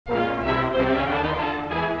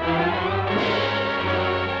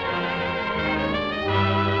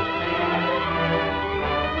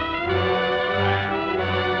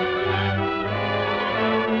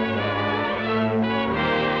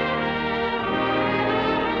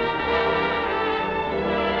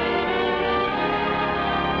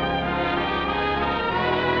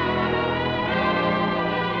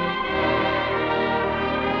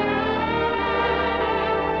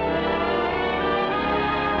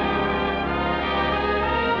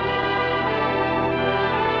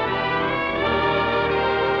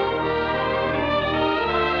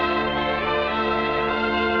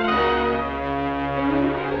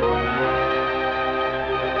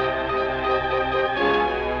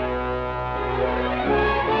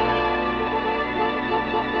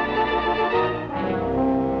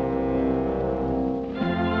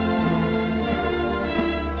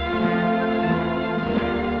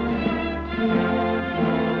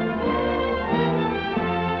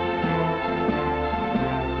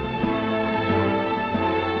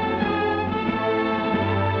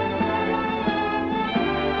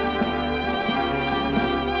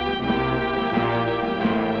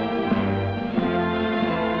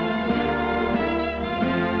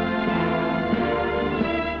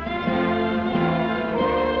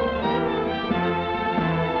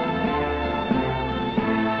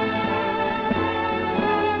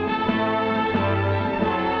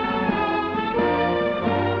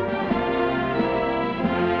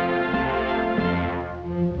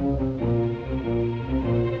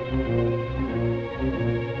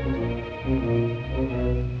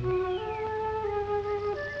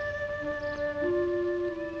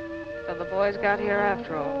the boys got here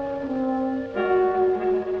after all.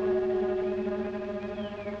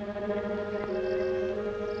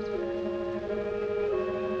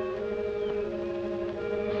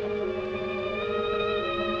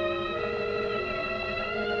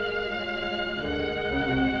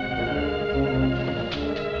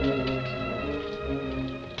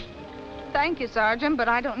 Thank you, Sergeant, but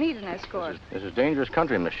I don't need an escort. This is dangerous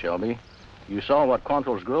country, Miss Shelby. You saw what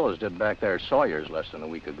Quantrill's growers did back there at Sawyer's less than a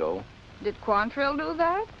week ago. Did Quantrill do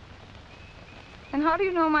that? And how do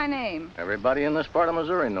you know my name? Everybody in this part of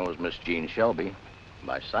Missouri knows Miss Jean Shelby.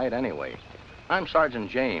 By sight, anyway. I'm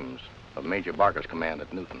Sergeant James of Major Barker's command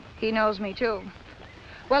at Newton. He knows me, too.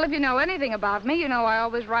 Well, if you know anything about me, you know I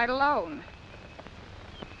always ride alone.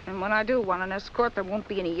 And when I do want an escort, there won't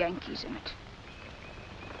be any Yankees in it.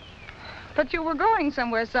 But you were going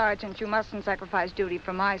somewhere, Sergeant. You mustn't sacrifice duty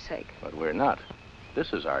for my sake. But we're not.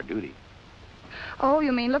 This is our duty. Oh,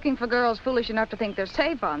 you mean looking for girls foolish enough to think they're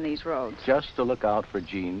safe on these roads? Just to look out for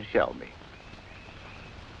Jean Shelby.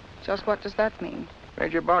 Just what does that mean?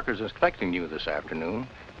 Major Barker's expecting you this afternoon.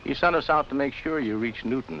 He sent us out to make sure you reach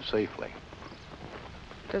Newton safely.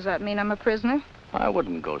 Does that mean I'm a prisoner? I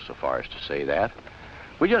wouldn't go so far as to say that.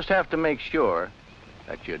 We just have to make sure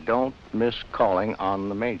that you don't miss calling on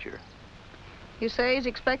the Major. You say he's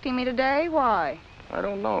expecting me today? Why? I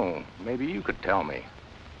don't know. Maybe you could tell me.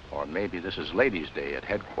 Or maybe this is Ladies' Day at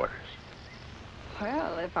headquarters.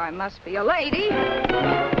 Well, if I must be a lady...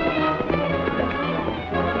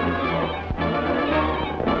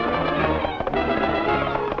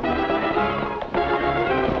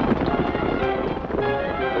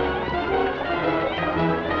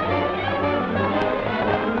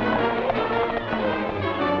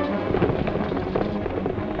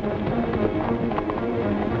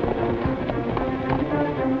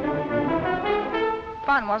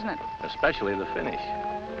 Fun, wasn't it? Especially the finish.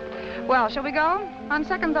 Well, shall we go? On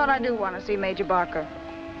second thought, I do want to see Major Barker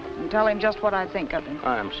and tell him just what I think of him.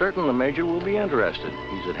 I'm certain the Major will be interested.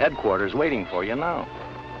 He's at headquarters waiting for you now.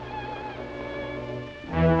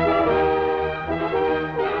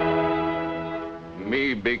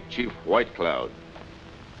 Me, Big Chief White Cloud.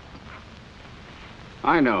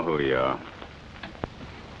 I know who you are.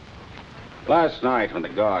 Last night when the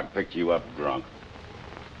guard picked you up drunk,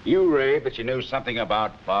 you raved that you knew something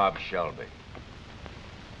about Bob Shelby.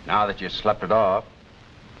 Now that you slept it off,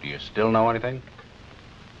 do you still know anything?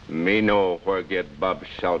 Me know where get Bob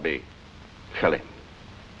Shelby. Kill him.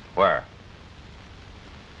 Where?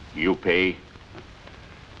 You pay?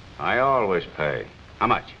 I always pay. How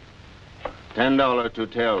much? $10 to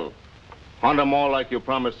tell. Hunt 'em all like you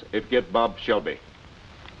promised if get Bob Shelby.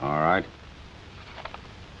 All right.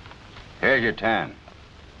 Here's your 10.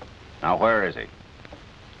 Now, where is he?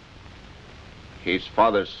 His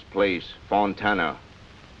father's place, Fontana.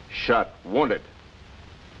 Shot, wounded.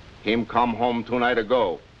 Him come home 2 nights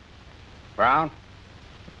ago. Brown?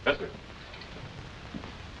 Yes, sir.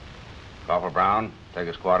 Call for Brown, take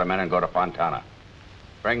a squad of men and go to Fontana.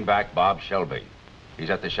 Bring back Bob Shelby. He's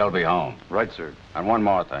at the Shelby home. Right, sir. And one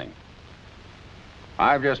more thing.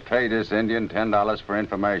 I've just paid this Indian $10 for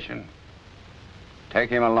information. Take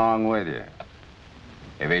him along with you.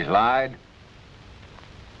 If he's lied,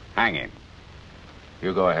 hang him.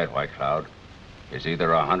 You go ahead, White Cloud. It's either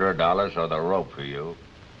 $100 or the rope for you.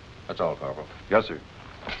 That's all, Corporal. Yes, sir.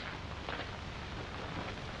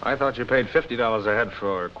 I thought you paid $50 a head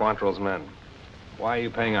for Quantrill's men. Why are you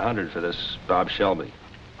paying $100 for this Bob Shelby?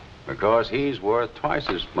 Because he's worth twice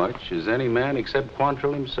as much as any man except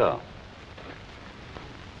Quantrill himself.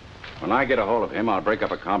 When I get a hold of him, I'll break up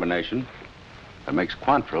a combination that makes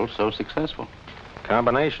Quantrill so successful.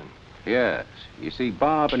 Combination? Yes. You see,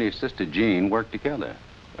 Bob and his sister Jean work together,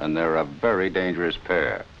 and they're a very dangerous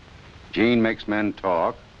pair. Jean makes men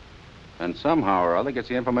talk, and somehow or other gets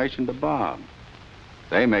the information to Bob.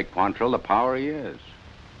 They make Quantrill the power he is.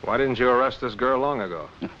 Why didn't you arrest this girl long ago?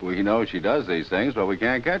 We know she does these things, but we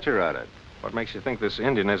can't catch her at it. What makes you think this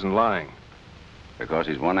Indian isn't lying? Because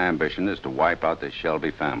his one ambition is to wipe out the Shelby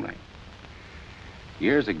family.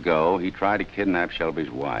 Years ago, he tried to kidnap Shelby's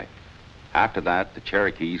wife. After that, the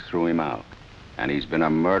Cherokees threw him out. And he's been a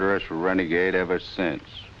murderous renegade ever since.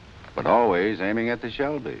 But always aiming at the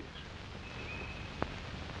Shelbys.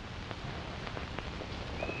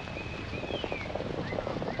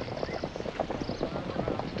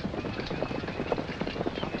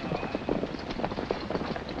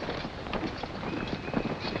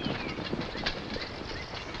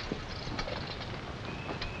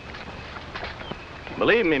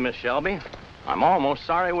 Believe me, Miss Shelby, I'm almost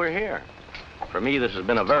sorry we're here. For me, this has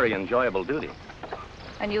been a very enjoyable duty.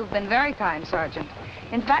 And you've been very kind, Sergeant.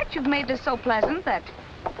 In fact, you've made this so pleasant that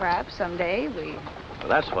Perhaps someday Well,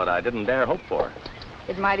 that's what I didn't dare hope for.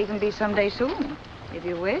 it might even be someday soon, if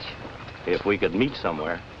you wish. If we could meet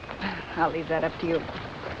somewhere. I'll leave that up to you.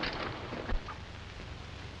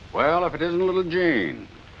 Well, if it isn't little Jean.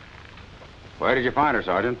 Where did you find her,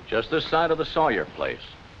 Sergeant? Just this side of the Sawyer place.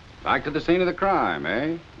 Back to the scene of the crime,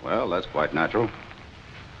 eh? Well, that's quite natural.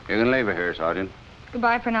 You can leave her here, Sergeant.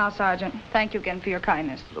 Goodbye for now, Sergeant. Thank you again for your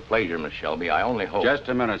kindness. It's a pleasure, Miss Shelby. I only hope... Just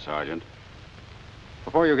a minute, Sergeant.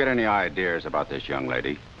 Before you get any ideas about this young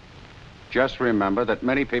lady, just remember that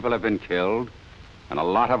many people have been killed and a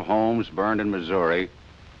lot of homes burned in Missouri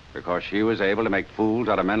because she was able to make fools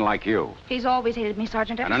out of men like you. He's always hated me,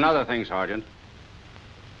 Sergeant. And another thing, Sergeant.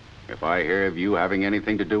 If I hear of you having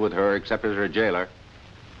anything to do with her except as her jailer,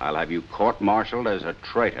 I'll have you court-martialed as a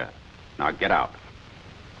traitor. Now get out.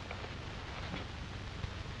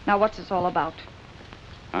 Now, what's this all about?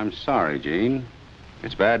 I'm sorry, Jean.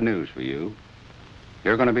 It's bad news for you.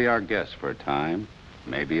 You're going to be our guest for a time.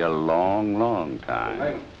 Maybe a long, long time.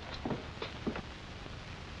 Hey.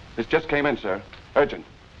 This just came in, sir. Urgent.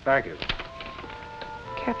 Thank you.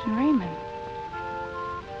 Captain Raymond.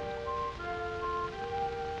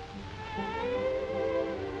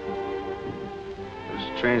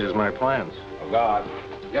 This changes my plans. Oh, God.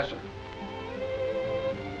 Yes, sir.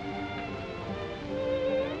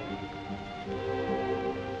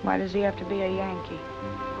 Why does he have to be a Yankee?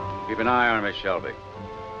 Keep an eye on her, Miss Shelby.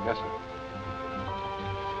 Yes, sir.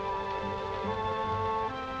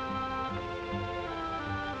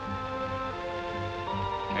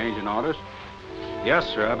 Change in orders? Yes,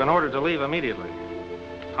 sir. I've been ordered to leave immediately.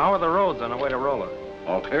 How are the roads on the way to Rolla?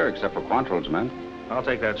 All clear except for Quantrill's men. I'll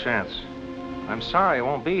take that chance. I'm sorry I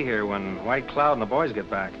won't be here when White Cloud and the boys get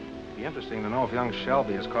back. It'd be interesting to know if young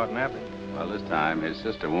Shelby is caught napping. Well, this time his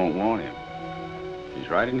sister won't warn him. She's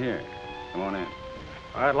right in here. Come on in.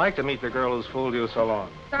 I'd like to meet the girl who's fooled you so long.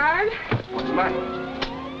 Guard, What's the matter?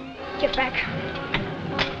 get back.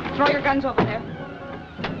 Throw your guns over there.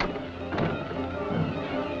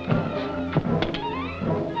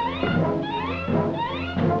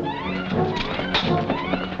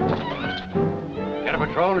 Get a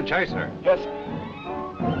patrol and chase her. Yes, sir.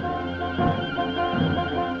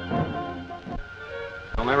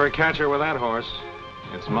 I'll never catch her with that horse.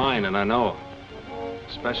 It's mine, and I know.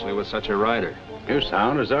 Especially with such a rider. You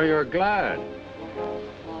sound as though you're glad.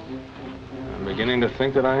 I'm beginning to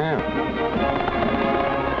think that I am.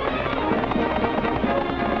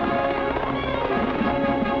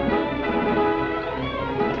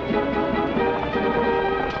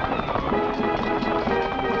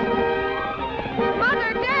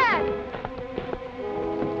 Mother, Dad!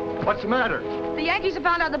 What's the matter? The Yankees have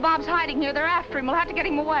found out that Bob's hiding here. They're after him. We'll have to get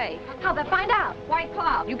him away. How'd they find out? White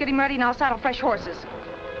Cloud. You get him ready and I'll saddle fresh horses.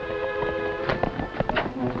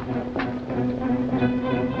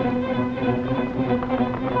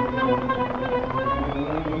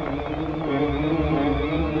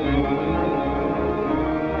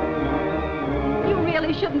 You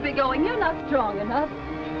really shouldn't be going. You're not strong enough.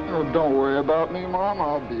 Oh, don't worry about me, Mom.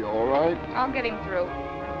 I'll be all right. I'll get him through.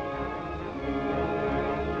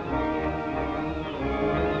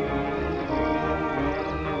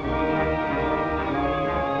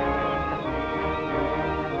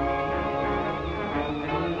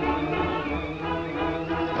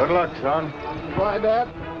 Good luck, son. Bye, Dad.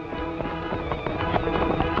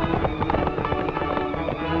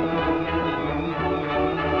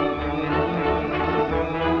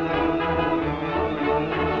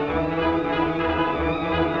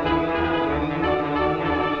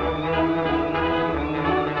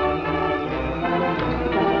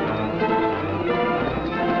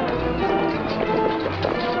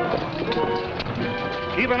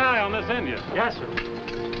 Keep an eye on this Indian. Yes, sir.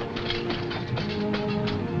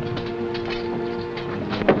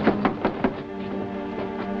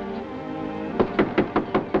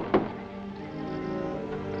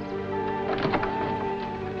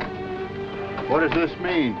 What does this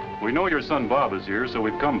mean? We know your son Bob is here, so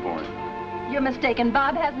we've come for him. You're mistaken.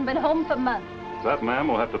 Bob hasn't been home for months. That, ma'am,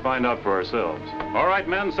 we'll have to find out for ourselves. All right,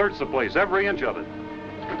 men, search the place, every inch of it.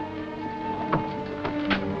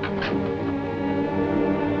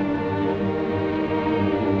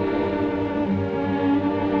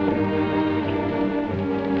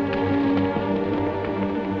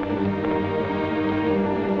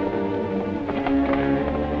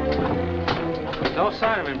 No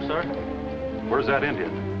sign of him, sir. Where's that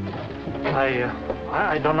Indian?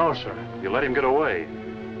 I don't know, sir. You let him get away.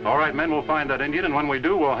 All right, men, we'll find that Indian, and when we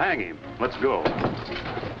do, we'll hang him. Let's go.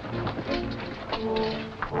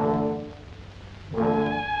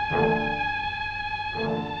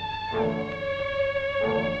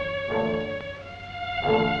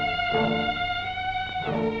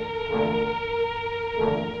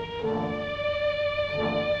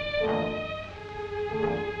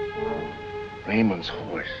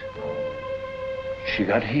 She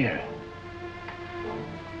got here.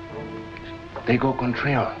 They go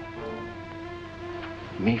Quantrill.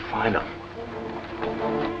 Me find them.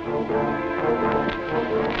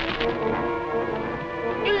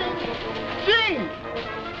 Gene!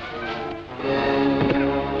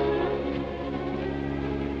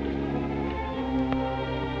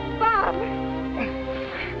 Bob!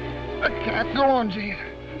 I can't go on, Gene.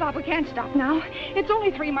 Bob, we can't stop now. It's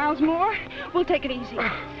only 3 miles more. We'll take it easy.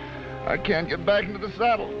 I can't get back into the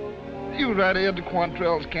saddle. You ride ahead to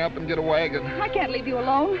Quantrill's camp and get a wagon. I can't leave you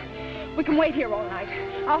alone. We can wait here all night.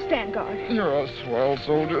 I'll stand guard. You're a swell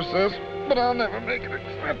soldier, sis, but I'll never make it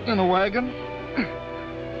except in a wagon.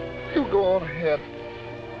 You go on ahead.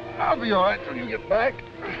 I'll be all right till you get back.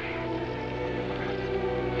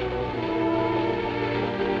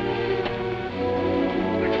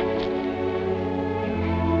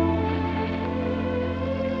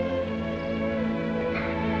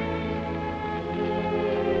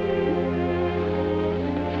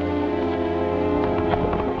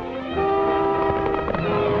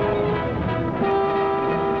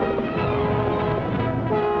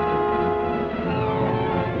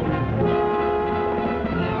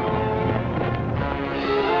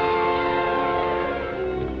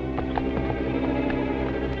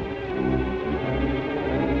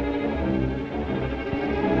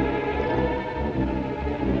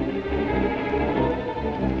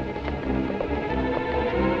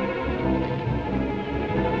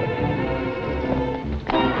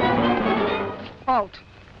 Halt.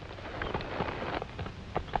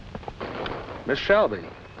 Miss Shelby.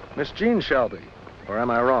 Miss Jean Shelby. Or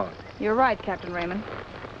am I wrong? You're right, Captain Raymond.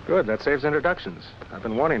 Good, that saves introductions. I've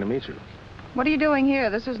been wanting to meet you. What are you doing here?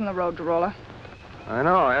 This isn't the road to Rolla. I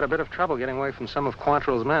know, I had a bit of trouble getting away from some of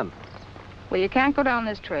Quantrill's men. Well, you can't go down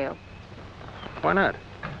this trail. Why not?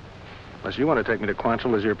 Unless you want to take me to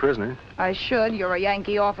Quantrill as your prisoner. I should. You're a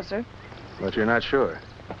Yankee officer. But you're not sure.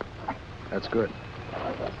 That's good.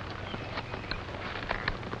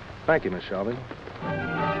 Thank you, Miss Shelby.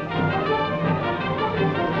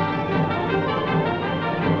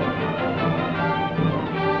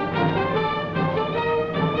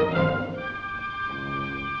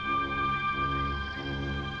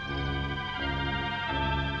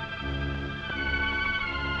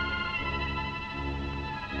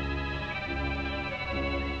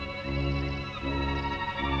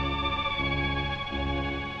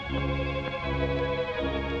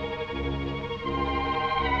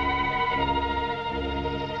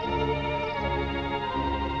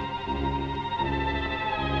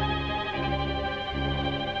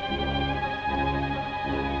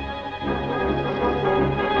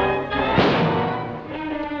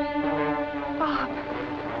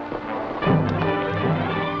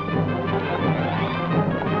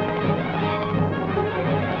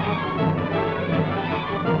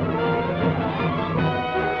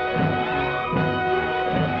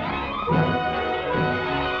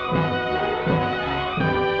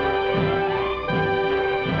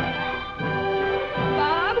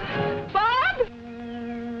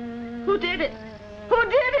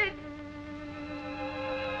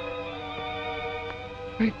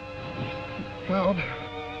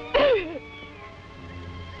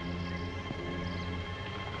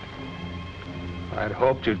 I'd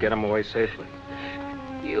hoped you'd get him away safely.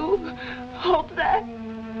 You hope that?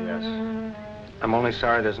 Yes. I'm only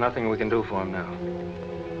sorry there's nothing we can do for him now.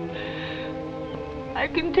 I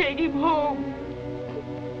can take him home.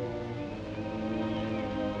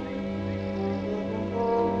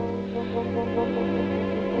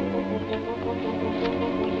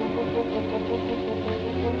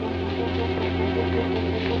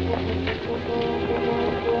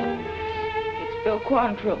 It's Bill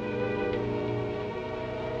Quantrill.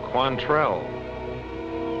 Quantrill.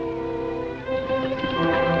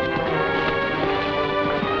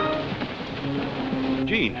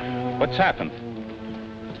 Gene, what's happened?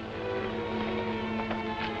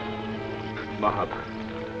 Bob.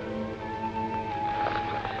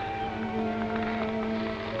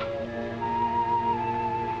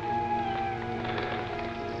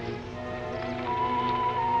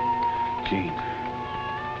 Gene.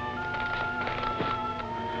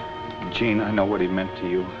 Gene, I know what he meant to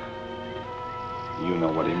you. You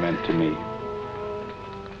know what he meant to me.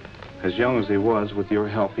 As young as he was, with your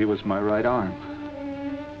help, he was my right arm.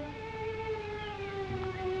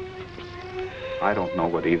 I don't know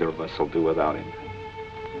what either of us will do without him.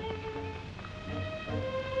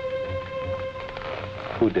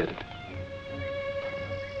 Who did it?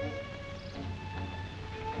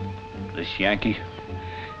 This Yankee?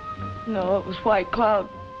 No, it was White Cloud.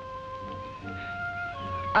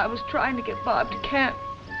 I was trying to get Bob to camp.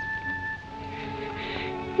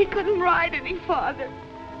 He couldn't ride any farther.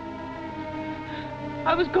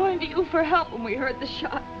 I was going to you for help when we heard the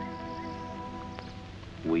shot.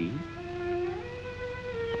 We?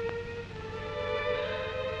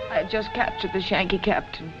 I had just captured the Yankee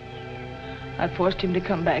captain. I forced him to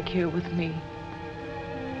come back here with me.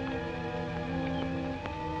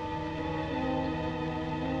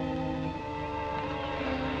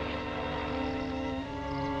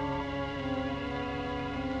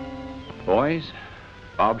 Boys,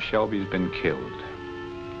 Bob Shelby's been killed.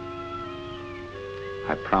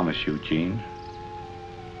 I promise you, Gene,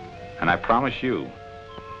 and I promise you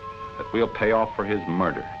that we'll pay off for his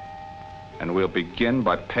murder. And we'll begin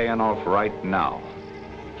by paying off right now.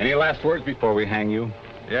 Any last words before we hang you?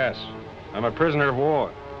 Yes. I'm a prisoner of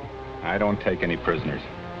war. I don't take any prisoners.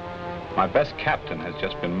 My best captain has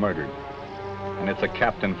just been murdered. And it's a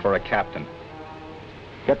captain for a captain.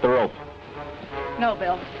 Get the rope. No,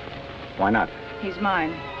 Bill. Why not? He's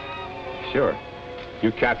mine. Sure.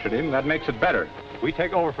 You captured him, that makes it better. We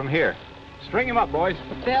take over from here. String him up, boys.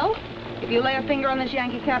 Bill, if you lay a finger on this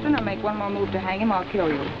Yankee captain or make one more move to hang him, I'll kill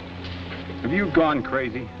you. Have you gone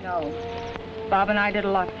crazy? No. Bob and I did a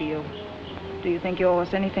lot for you. Do you think you owe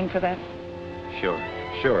us anything for that? Sure.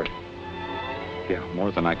 Yeah,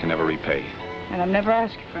 more than I can ever repay. And I've never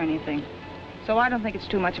asked you for anything. So I don't think it's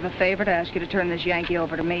too much of a favor to ask you to turn this Yankee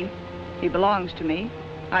over to me. He belongs to me.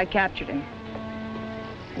 I captured him.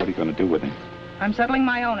 What are you going to do with him? I'm settling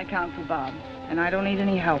my own account for Bob, and I don't need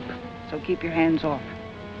any help. So keep your hands off.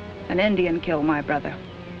 An Indian killed my brother.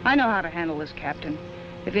 I know how to handle this captain.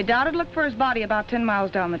 If you doubt it, look for his body about 10 miles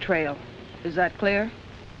down the trail. Is that clear?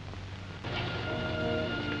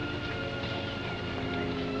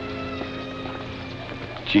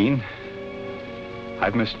 Gene,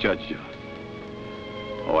 I've misjudged you.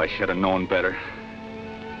 Oh, I should have known better.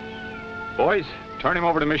 Boys, turn him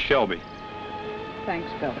over to Miss Shelby. Thanks,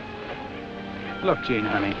 Bill. Look, Gene,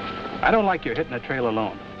 honey, I don't like you hitting the trail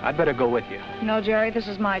alone. I'd better go with you. No, Jerry, this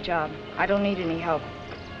is my job. I don't need any help.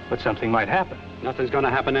 But something might happen. Nothing's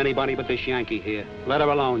gonna happen to anybody but this Yankee here. Let her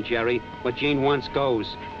alone, Jerry. What Gene wants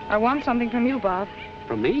goes. I want something from you, Bob.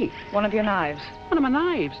 From me? One of your knives. One of my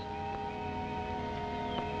knives?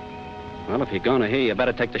 Well, if you're gonna here, you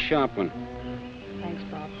better take the sharp one. Thanks,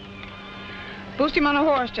 Bob. Boost him on a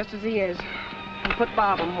horse just as he is. And put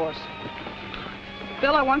Bob on a horse.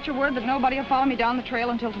 Bill, I want your word that nobody will follow me down the trail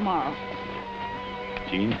until tomorrow.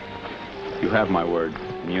 Gene, you have my word,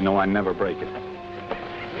 and you know I never break it.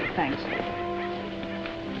 Thanks.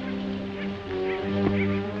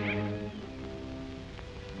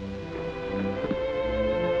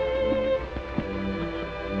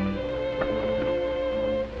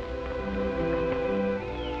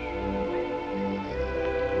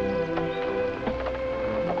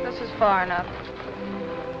 This is far enough.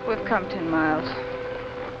 We've come 10 miles.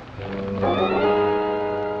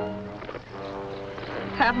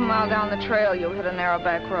 Half a mile down the trail, you'll hit a narrow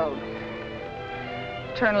back road.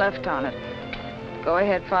 Turn left on it. Go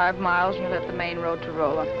ahead 5 miles and you'll hit the main road to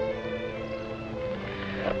Rolla.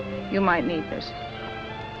 You might need this.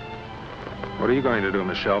 What are you going to do,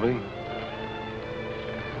 Miss Shelby?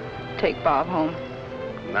 Take Bob home.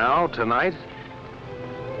 Now, tonight?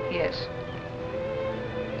 Yes.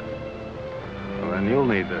 Well, then you'll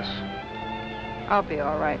need this. I'll be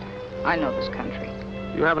all right. I know this country.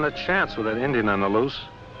 You haven't a chance with that Indian on the loose.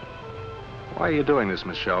 Why are you doing this,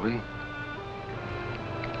 Miss Shelby?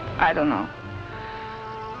 I don't know.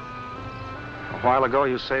 A while ago,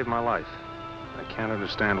 you saved my life. I can't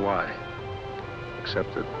understand why.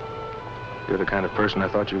 Except that you're the kind of person I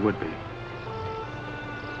thought you would be.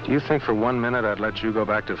 Do you think for 1 minute I'd let you go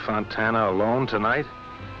back to Fontana alone tonight?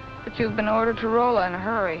 But you've been ordered to Rolla in a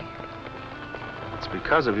hurry. It's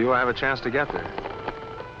because of you I have a chance to get there.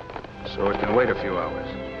 So it can wait a few hours.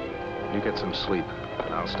 You get some sleep,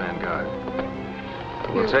 and I'll stand guard.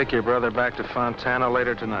 We'll take your brother back to Fontana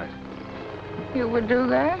later tonight. You would do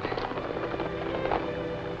that?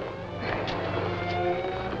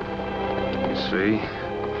 You see,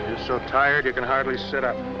 you're so tired you can hardly sit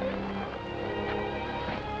up.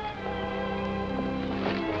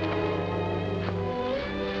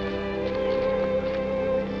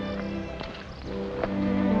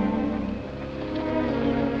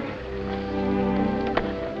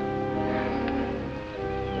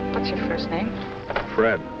 What's your first name?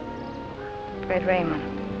 Fred. Fred Raymond.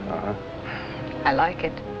 Uh-huh. I like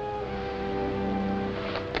it.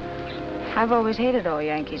 I've always hated all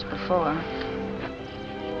Yankees before.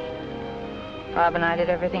 Bob and I did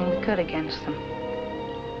everything we could against them.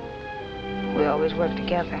 We always worked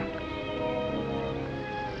together.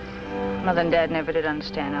 Mother and Dad never did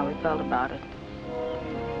understand how we felt about it.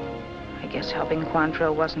 I guess helping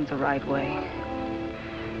Quantrill wasn't the right way.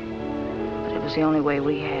 But it was the only way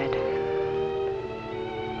we had.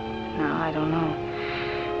 Now, I don't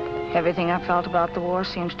know. Everything I felt about the war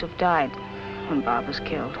seems to have died when Bob was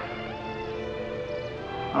killed.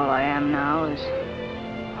 All I am now is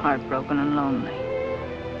heartbroken and lonely.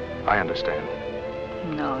 I understand.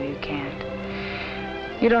 No, you can't.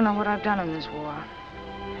 You don't know what I've done in this war.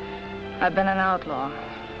 I've been an outlaw.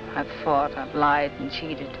 I've fought, I've lied and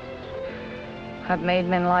cheated. I've made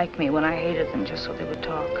men like me when I hated them just so they would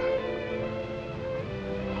talk.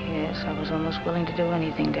 Yes, I was almost willing to do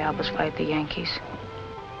anything to help us fight the Yankees.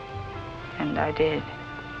 And I did.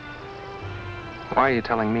 Why are you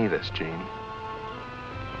telling me this, Jean?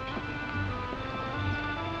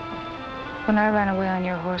 When I ran away on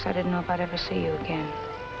your horse, I didn't know if I'd ever see you again.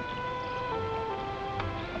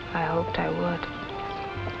 I hoped I would.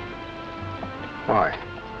 Why?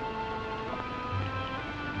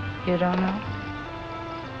 You don't know?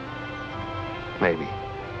 Maybe.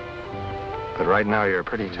 But right now, you're a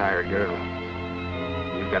pretty tired girl.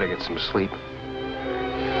 You've got to get some sleep.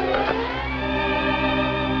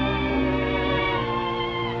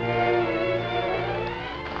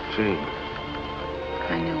 Jean.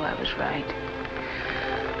 I knew I was right.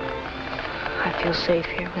 I feel safe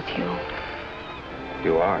here with you.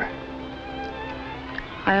 You are.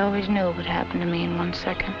 I always knew it would happen to me in 1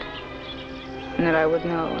 second. And that I would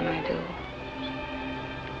know, and I do.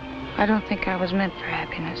 I don't think I was meant for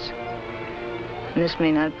happiness. And this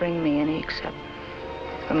may not bring me any except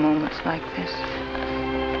for moments like this.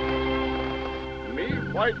 Me,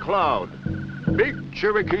 White Cloud, big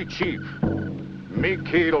Cherokee chief. Me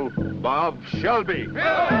kill Bob Shelby.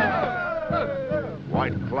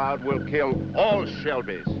 White Cloud will kill all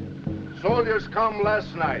Shelbys. Soldiers come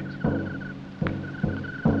last night.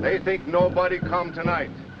 They think nobody come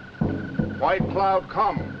tonight. White Cloud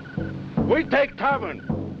come. We take tavern.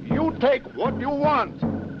 You take what you want.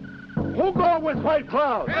 Who go with White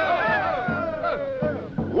Cloud?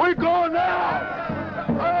 We go now!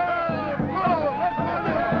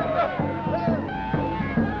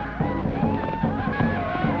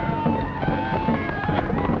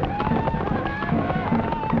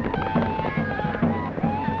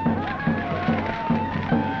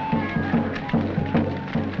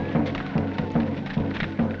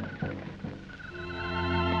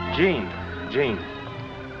 Jean.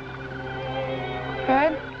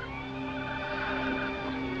 Fred?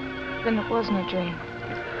 Then it wasn't a dream.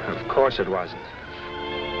 Of course it wasn't.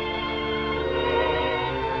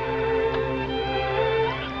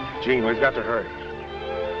 Jean, we've got to hurry.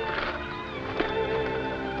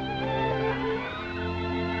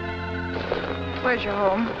 Where's your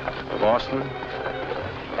home? Boston?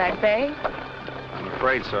 Back Bay? I'm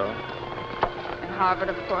afraid so. And Harvard,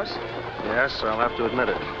 of course. Yes, I'll have to admit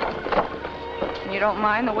it. And you don't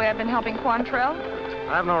mind the way I've been helping Quantrill?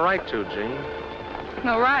 I have no right to, Jean.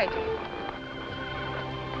 No right.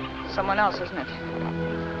 Someone else, isn't it?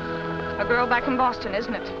 A girl back in Boston,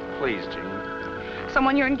 isn't it? Please, Jean.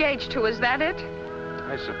 Someone you're engaged to, is that it?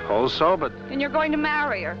 I suppose so, but... And you're going to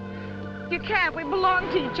marry her. You can't. We belong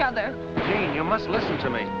to each other. Jean, you must listen to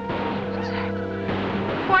me.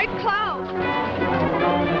 White Cloud!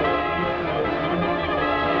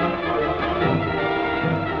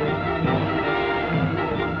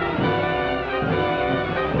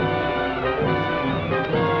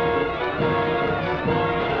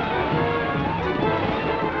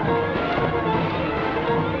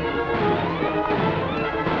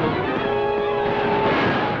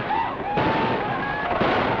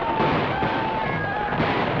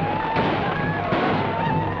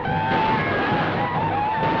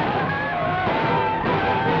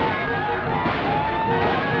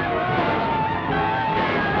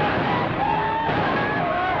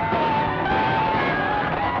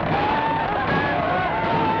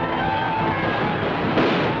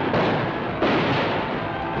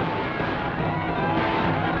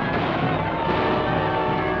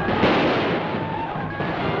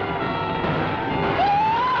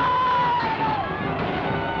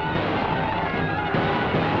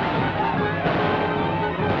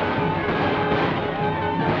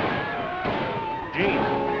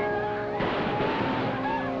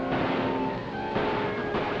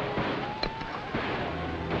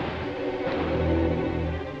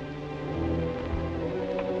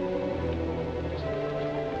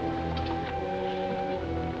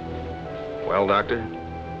 Well, Doctor?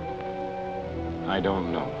 I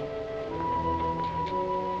don't know.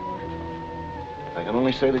 I can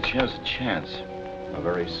only say that she has a chance. A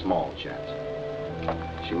very small chance.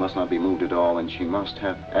 She must not be moved at all, and she must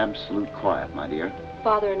have absolute quiet, my dear.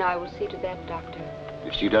 Father and I will see to that, Doctor.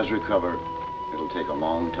 If she does recover, it'll take a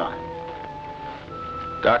long time.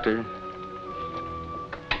 Doctor,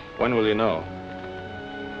 when will you know?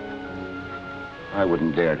 I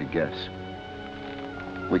wouldn't dare to guess.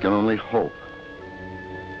 We can only hope.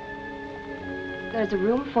 There's a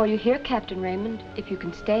room for you here, Captain Raymond, if you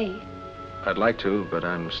can stay. I'd like to, but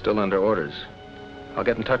I'm still under orders. I'll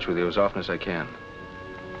get in touch with you as often as I can.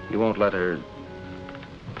 You won't let her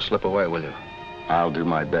slip away, will you? I'll do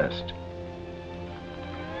my best.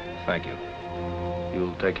 Thank you.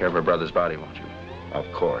 You'll take care of her brother's body, won't you?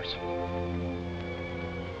 Of course.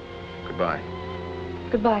 Goodbye.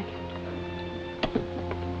 Goodbye.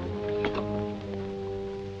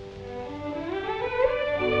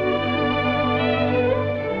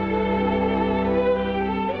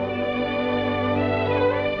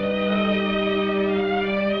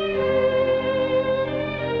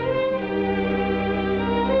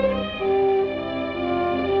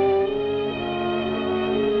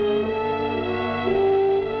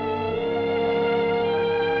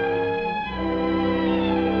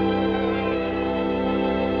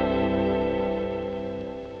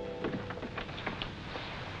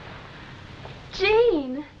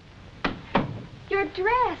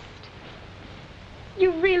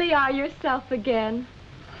 Yourself again.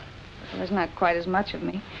 Well, there's not quite as much of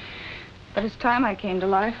me, but it's time I came to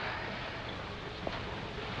life.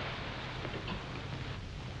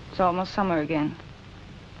 It's almost summer again.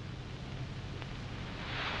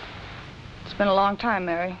 It's been a long time,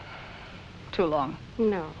 Mary. Too long.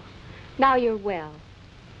 No. Now you're well.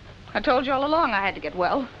 I told you all along I had to get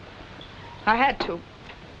well. I had to.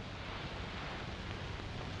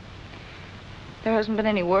 There hasn't been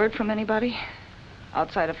any word from anybody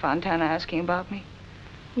outside of Fontana asking about me?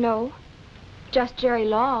 No, just Jerry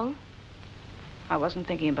Long. I wasn't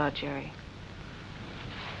thinking about Jerry.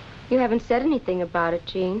 You haven't said anything about it,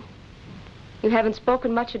 Jean. You haven't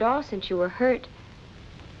spoken much at all since you were hurt.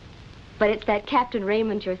 But it's that Captain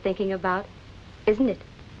Raymond you're thinking about, isn't it?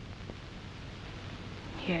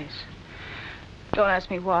 Yes. Don't ask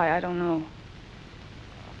me why, I don't know.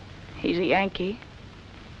 He's a Yankee,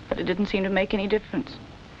 but it didn't seem to make any difference.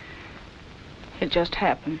 It just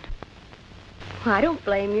happened. Well, I don't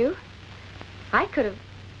blame you. I could have...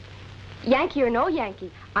 Yankee or no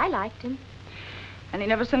Yankee, I liked him. And he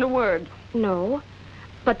never sent a word? No.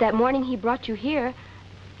 But that morning he brought you here,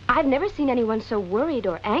 I've never seen anyone so worried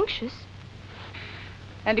or anxious.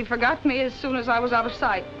 And he forgot me as soon as I was out of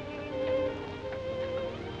sight.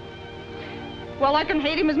 Well, I can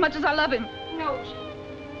hate him as much as I love him. No, Jean.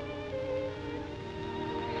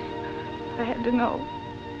 I had to know.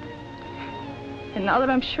 And now that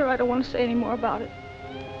I'm sure, I don't want to say any more about it.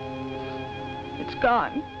 It's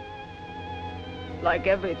gone. Like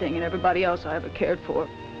everything and everybody else I ever cared for.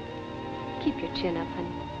 Keep your chin up,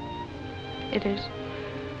 honey. It is.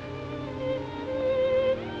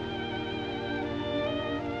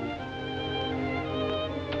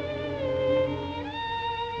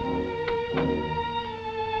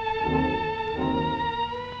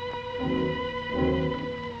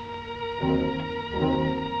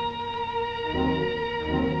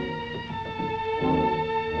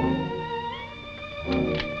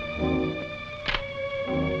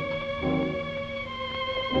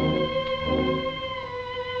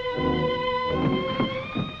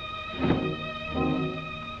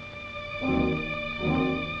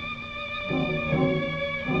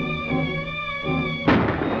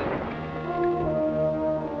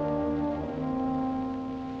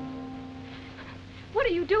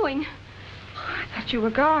 You were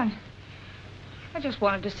gone. I just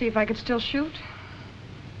wanted to see if I could still shoot.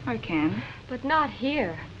 I can. But not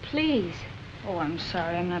here, please. Oh, I'm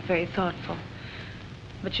sorry. I'm not very thoughtful.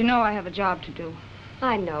 But you know I have a job to do.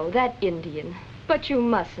 I know, that Indian. But you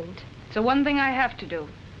mustn't. It's the one thing I have to do.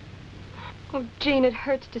 Oh, Jean, it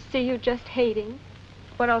hurts to see you just hating.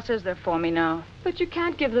 What else is there for me now? But you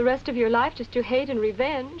can't give the rest of your life just to hate and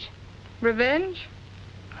revenge. Revenge?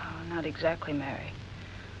 Oh, not exactly, Mary.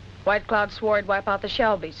 White Cloud swore he'd wipe out the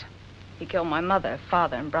Shelbys. He killed my mother,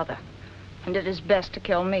 father, and brother, and did his best to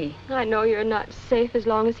kill me. I know you're not safe as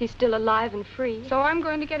long as he's still alive and free. So I'm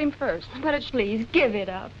going to get him first. But please, give it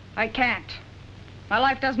up. I can't. My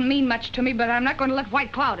life doesn't mean much to me, but I'm not going to let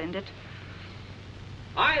White Cloud end it.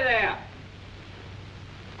 Hi there.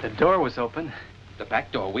 The door was open. The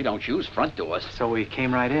back door we don't use, front doors. So we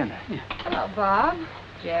came right in. Hello, Bob.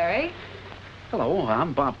 Jerry. Hello,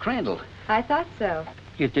 I'm Bob Crandall. I thought so.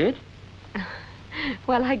 You did?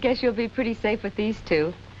 Well, I guess you'll be pretty safe with these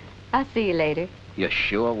two. I'll see you later. You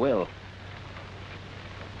sure will.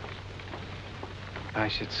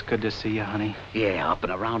 Gosh, it's good to see you, honey. Yeah, up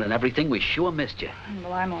and around and everything. We sure missed you.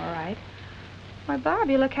 Well, I'm all right. Why, Bob,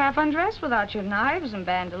 you look half undressed without your knives and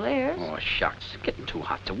bandoliers. Oh, shucks. Getting too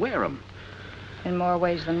hot to wear 'em. In more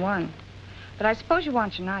ways than one. But I suppose you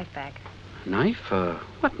want your knife back. Knife?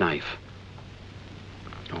 What knife?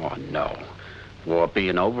 Oh, no. War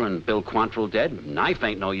being over and Bill Quantrill dead, knife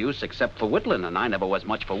ain't no use except for whittling, and I never was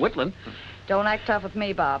much for whittling. Don't act tough with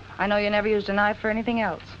me, Bob. I know you never used a knife for anything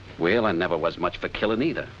else. Well, I never was much for killing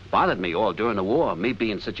either. Bothered me all during the war. Me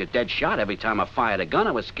being such a dead shot, every time I fired a gun,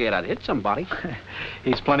 I was scared I'd hit somebody.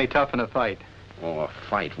 He's plenty tough in a fight. Oh, a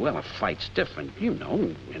fight? Well, a fight's different. You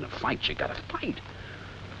know, in a fight, you gotta fight.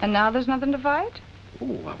 And now there's nothing to fight?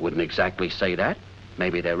 Oh, I wouldn't exactly say that.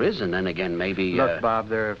 Maybe there is, and then again, maybe... Look, Bob,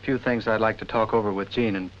 there are a few things I'd like to talk over with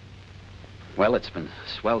Jean and... Well, it's been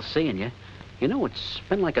swell seeing you. You know, it's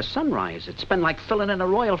been like a sunrise. It's been like filling in a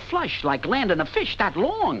royal flush, like landing a fish that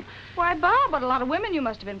long. Why, Bob, what a lot of women you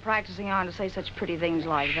must have been practicing on to say such pretty things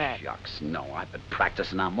like that. Shucks, no, I've been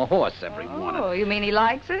practicing on my horse every morning. Oh, you mean he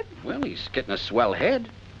likes it? Well, he's getting a swell head.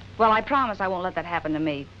 Well, I promise I won't let that happen to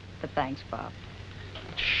me. But thanks, Bob.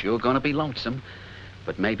 It's sure gonna be lonesome.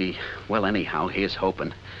 But maybe, well, anyhow, here's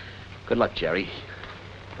hoping. Good luck, Jerry.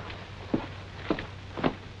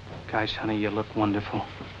 Gosh, honey, you look wonderful.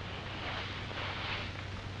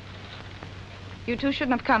 You two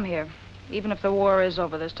shouldn't have come here. Even if the war is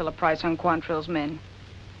over, there's still a price on Quantrill's men.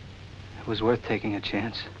 It was worth taking a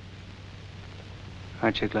chance.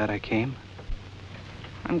 Aren't you glad I came?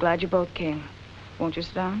 I'm glad you both came. Won't you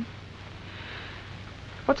sit down?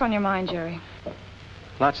 What's on your mind, Jerry?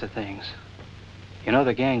 Lots of things. You know,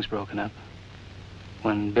 the gang's broken up.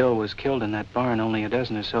 When Bill was killed in that barn, only a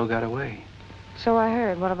dozen or so got away. So I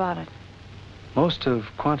heard. What about it? Most of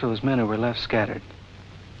Quantrill's men who were left scattered.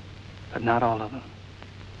 But not all of them.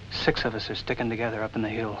 6 of us are sticking together up in the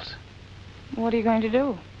hills. What are you going to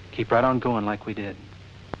do? Keep right on going like we did.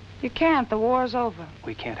 You can't. The war's over.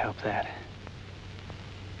 We can't help that.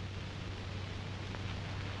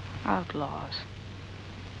 Outlaws.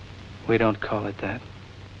 We don't call it that.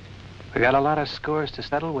 We got a lot of scores to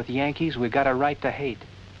settle with Yankees we got a right to hate.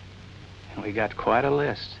 And we got quite a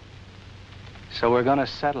list. So we're gonna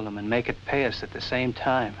settle them and make it pay us at the same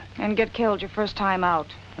time. And get killed your first time out.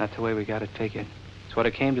 Not the way we got it figured. It's what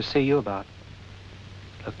I came to see you about.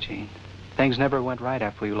 Look, Jean, things never went right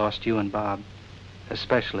after we lost you and Bob.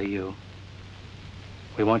 Especially you.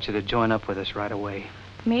 We want you to join up with us right away.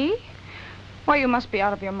 Me? Why, you must be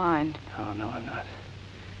out of your mind. Oh, no, I'm not.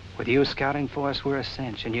 With you scouting for us, we're a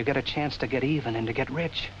cinch, and you get a chance to get even and to get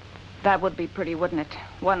rich. That would be pretty, wouldn't it?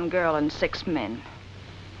 1 girl and 6 men.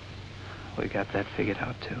 We got that figured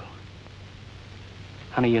out, too.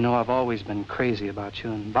 Honey, you know I've always been crazy about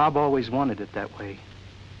you, and Bob always wanted it that way.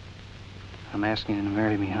 I'm asking you to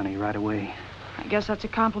marry me, honey, right away. I guess that's a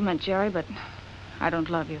compliment, Jerry, but I don't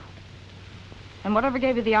love you. And whatever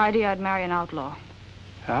gave you the idea I'd marry an outlaw?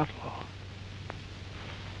 Outlaw?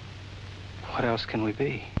 What else can we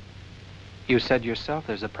be? You said yourself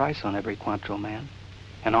there's a price on every Quantrill man.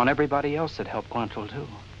 And on everybody else that helped Quantrill, too.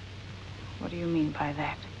 What do you mean by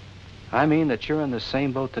that? I mean that you're in the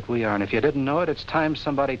same boat that we are, and if you didn't know it, it's time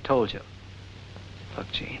somebody told you.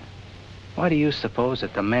 Look, Jean, why do you suppose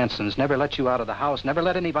that the Mansons never let you out of the house, never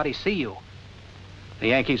let anybody see you? The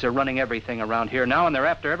Yankees are running everything around here now, and they're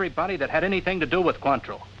after everybody that had anything to do with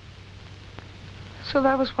Quantrill. So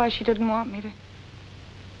that was why she didn't want me to...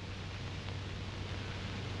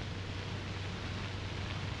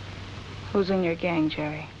 Who's in your gang,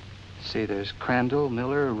 Jerry? See, there's Crandall,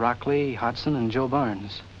 Miller, Rockley, Hodson, and Joe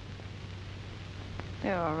Barnes.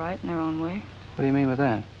 They're all right in their own way. What do you mean with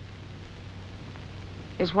that?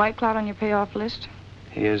 Is White Cloud on your payoff list?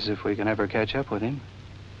 He is if we can ever catch up with him.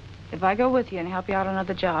 If I go with you and help you out on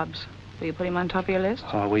other jobs, will you put him on top of your list?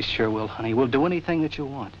 Oh, we sure will, honey. We'll do anything that you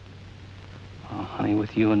want. Oh, honey,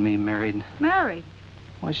 with you and me married... Married?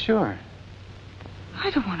 Why, sure. I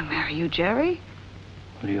don't want to marry you, Jerry.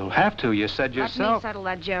 Well, you'll have to. You said yourself... Let me settle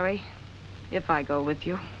that, Jerry. If I go with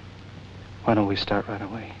you. Why don't we start right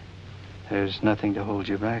away? There's nothing to hold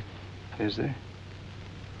you back, is there?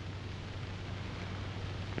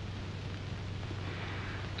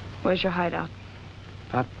 Where's your hideout?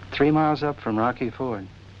 About 3 miles up from Rocky Ford.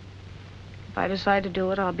 If I decide to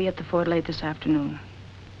do it, I'll be at the fort late this afternoon.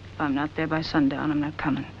 If I'm not there by sundown, I'm not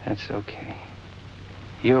coming. That's okay.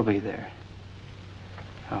 You'll be there.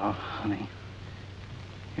 Oh, honey.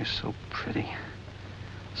 You're so pretty.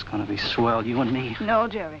 It's gonna be swell, you and me. No,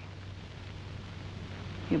 Jerry.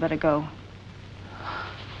 You better go.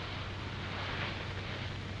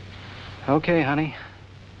 Okay, honey.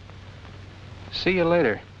 See you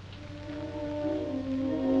later.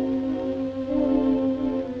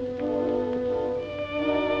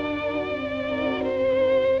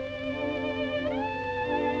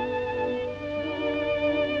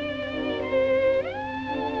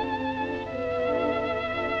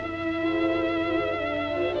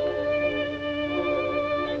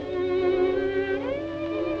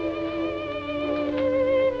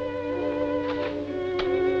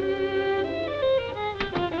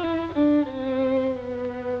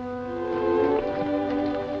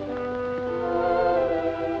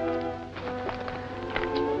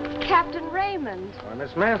 Raymond. Why,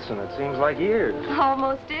 Miss Manson, it seems like years.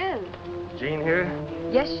 Almost is. Jean here?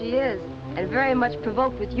 Yes, she is. And very much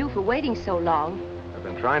provoked with you for waiting so long. I've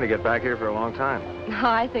been trying to get back here for a long time. Oh,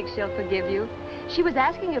 I think she'll forgive you. She was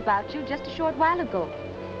asking about you just a short while ago.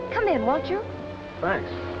 Come in, won't you? Thanks.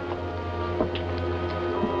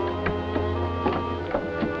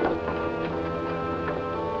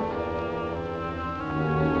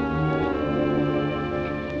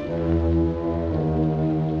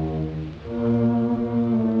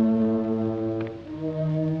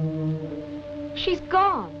 She's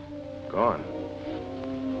gone. Gone.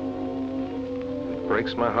 It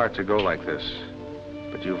breaks my heart to go like this.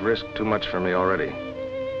 But you've risked too much for me already.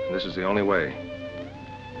 And this is the only way.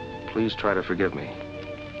 Please try to forgive me.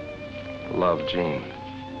 Love, Jean.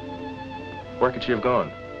 Where could she have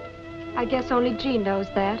gone? I guess only Jean knows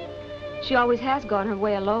that. She always has gone her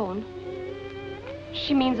way alone.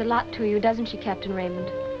 She means a lot to you, doesn't she, Captain Raymond?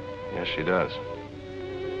 Yes, she does.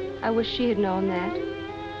 I wish she had known that.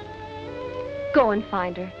 Go and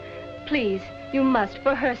find her. Please, you must,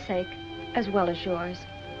 for her sake, as well as yours.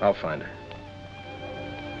 I'll find her.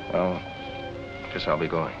 Well, guess I'll be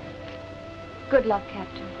going. Good luck,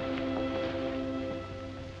 Captain.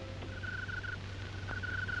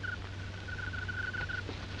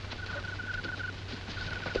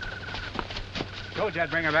 Go, Jed,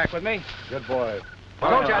 bring her back with me. Good boy.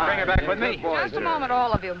 Go, Jed, bring her back with me. Just a moment,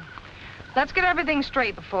 all of you. Let's get everything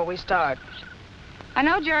straight before we start. I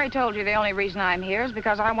know Jerry told you the only reason I'm here is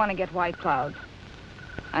because I want to get White Cloud.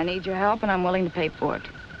 I need your help, and I'm willing to pay for it.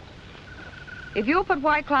 If you'll put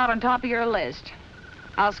White Cloud on top of your list,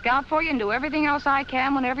 I'll scout for you and do everything else I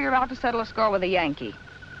can whenever you're out to settle a score with a Yankee.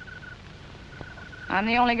 I'm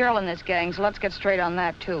the only girl in this gang, so let's get straight on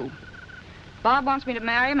that, too. Bob wants me to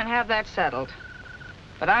marry him and have that settled.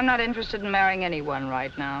 But I'm not interested in marrying anyone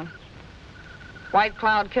right now. White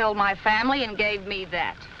Cloud killed my family and gave me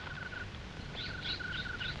that.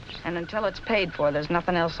 And until it's paid for, there's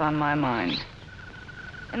nothing else on my mind.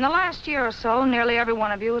 In the last year or so, nearly every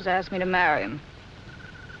one of you has asked me to marry him.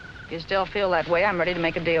 If you still feel that way, I'm ready to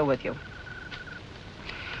make a deal with you.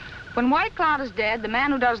 When White Cloud is dead, the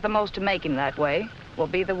man who does the most to make him that way will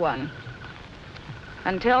be the one.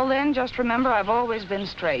 Until then, just remember I've always been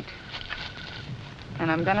straight.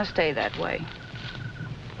 And I'm gonna stay that way.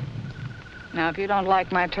 Now, if you don't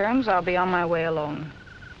like my terms, I'll be on my way alone.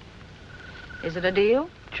 Is it a deal?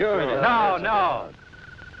 Sure it is. No.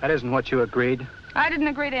 That isn't what you agreed. I didn't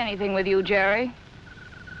agree to anything with you, Jerry.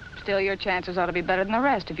 Still, your chances ought to be better than the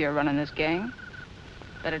rest if you're running this gang.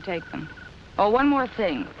 Better take them. Oh, one more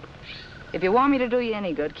thing. If you want me to do you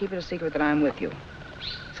any good, keep it a secret that I'm with you.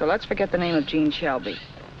 So let's forget the name of Jean Shelby.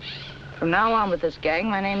 From now on with this gang,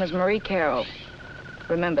 my name is Marie Carroll.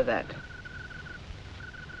 Remember that.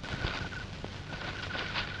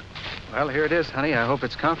 Well, here it is, honey. I hope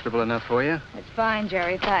it's comfortable enough for you. It's fine,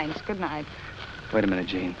 Jerry. Thanks. Good night. Wait a minute,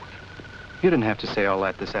 Jean. You didn't have to say all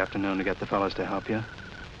that this afternoon to get the fellas to help you.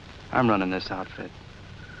 I'm running this outfit.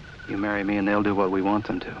 You marry me and they'll do what we want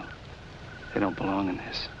them to. They don't belong in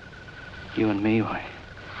this. You and me, why,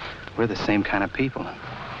 we're the same kind of people.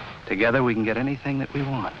 Together we can get anything that we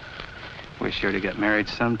want. We're sure to get married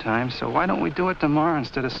sometime, so why don't we do it tomorrow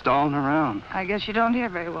instead of stalling around? I guess you don't hear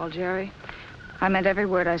very well, Jerry. I meant every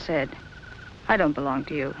word I said. I don't belong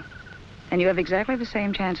to you. And you have exactly the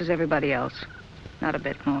same chance as everybody else. Not a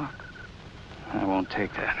bit more. I won't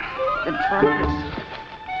take that. Then try this.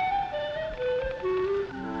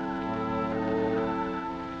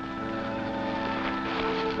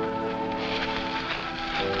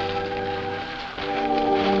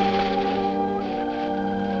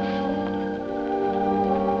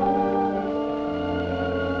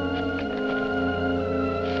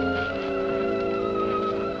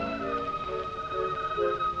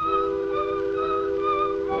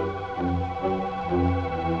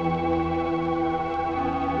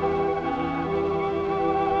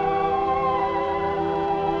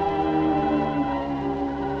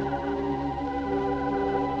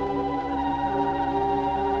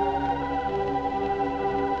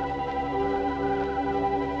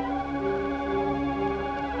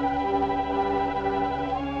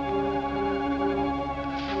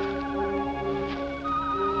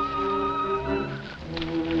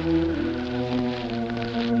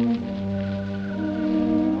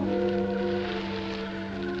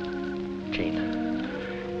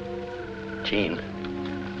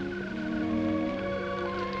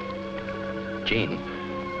 Jean.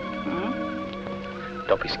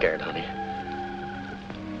 Don't be scared, honey.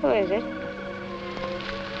 Who is it?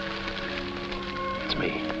 It's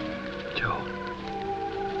me.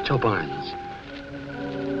 Joe Barnes.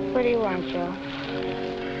 What do you want, Joe?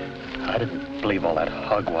 I didn't believe all that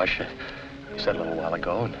hogwash you said a little while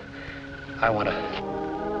ago, and I want to...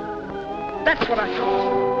 That's what I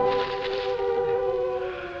thought.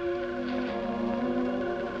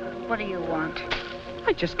 What do you want?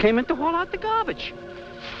 I just came in to haul out the garbage.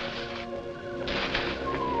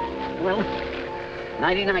 Well,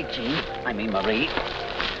 nighty-night, Jean. I mean, Marie.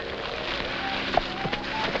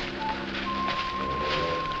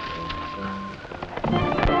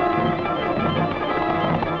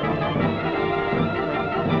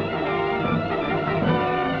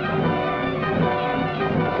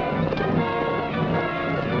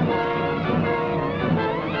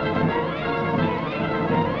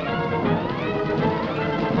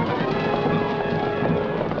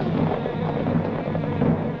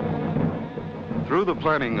 Through the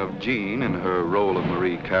planning of Jean in her role of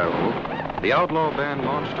Marie Carroll, the outlaw band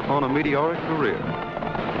launched upon a meteoric career.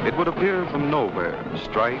 It would appear from nowhere,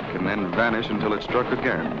 strike, and then vanish until it struck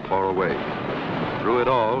again, far away. Through it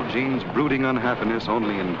all, Jean's brooding unhappiness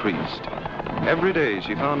only increased. Every day,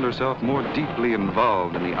 she found herself more deeply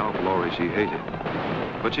involved in the outlawry she hated.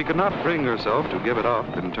 But she could not bring herself to give it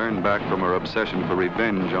up and turn back from her obsession for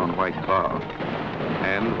revenge on White Cloud.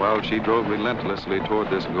 And while she drove relentlessly toward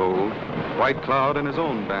this goal, White Cloud and his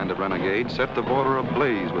own band of renegades set the border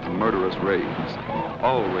ablaze with murderous raids,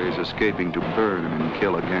 always escaping to burn and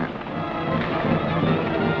kill again.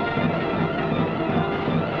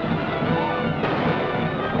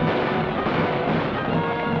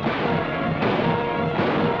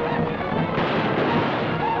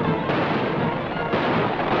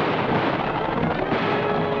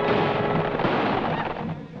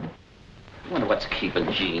 Wonder what's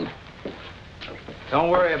keeping Jean. Don't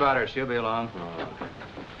worry about her. She'll be along.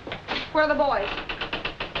 Where are the boys?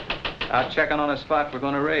 Out checking on a spot we're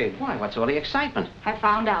going to raid. Why, what's all the excitement? I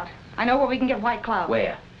found out. I know where we can get White Cloud.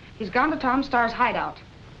 Where? He's gone to Tom Starr's hideout.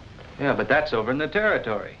 Yeah, but that's over in the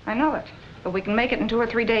territory. I know it. But we can make it in 2 or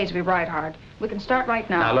 3 days if we ride hard. We can start right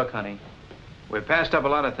now. Now, look, honey. We've passed up a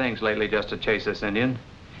lot of things lately just to chase this Indian.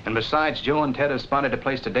 And besides, Joe and Ted have spotted a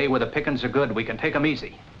place today where the pickings are good. We can take them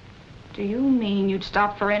easy. Do you mean you'd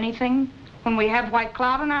stop for anything when we have White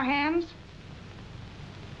Cloud in our hands?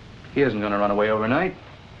 He isn't going to run away overnight.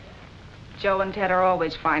 Joe and Ted are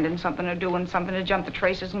always finding something or doing something to jump the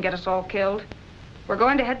traces and get us all killed. We're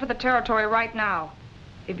going to head for the territory right now.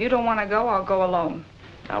 If you don't want to go, I'll go alone.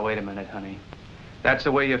 Now, wait a minute, honey. That's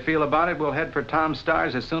the way you feel about it, we'll head for Tom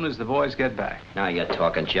Starr's as soon as the boys get back. Now you're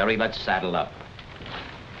talking, Jerry. Let's saddle up.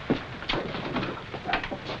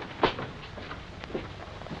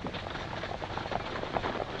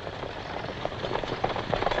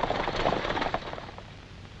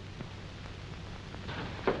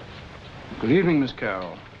 Good evening, Miss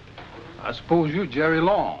Carroll. I suppose you're Jerry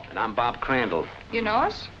Long. And I'm Bob Crandall. You know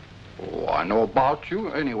us? Oh, I know about you.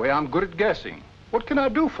 Anyway, I'm good at guessing. What can I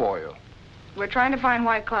do for you? We're trying to find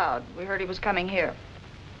White Cloud. We heard he was coming here.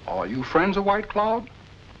 Are you friends of White Cloud?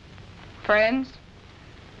 Friends?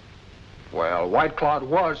 Well, White Cloud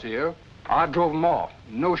was here. I drove him off.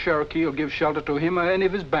 No Cherokee will give shelter to him or any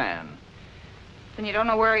of his band. Then you don't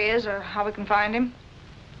know where he is or how we can find him?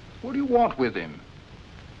 What do you want with him?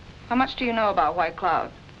 How much do you know about White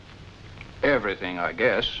Cloud? Everything, I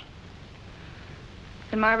guess.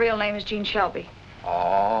 And my real name is Jean Shelby. Oh,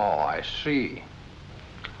 I see.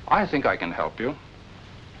 I think I can help you.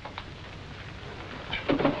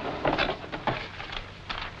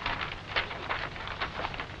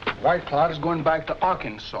 White Cloud is going back to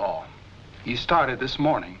Arkansas. He started this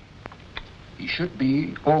morning. He should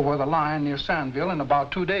be over the line near Sandville in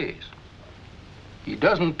about 2 days. He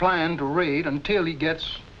doesn't plan to raid until he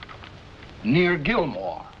gets near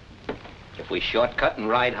Gilmore. If we shortcut and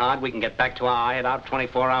ride hard, we can get back to our hideout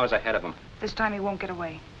 24 hours ahead of him. This time he won't get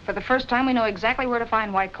away. For the first time, we know exactly where to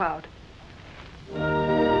find White Cloud.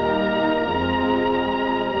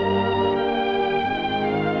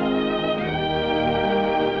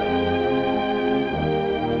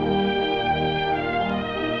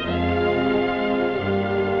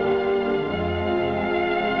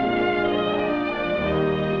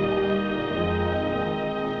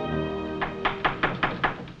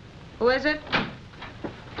 Who is it?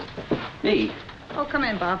 Me? Oh, come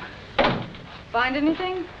in, Bob. Find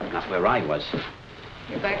anything? Not where I was.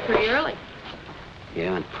 You're back pretty early.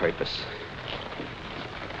 Yeah, on purpose.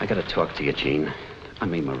 I gotta talk to you, Jean. I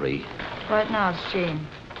mean, Marie. Right now, it's Jean.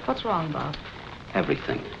 What's wrong, Bob?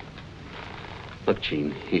 Everything. Look,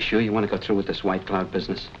 Jean, you sure you want to go through with this White Cloud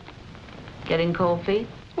business? Getting cold feet?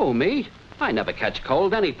 Oh, me? I never catch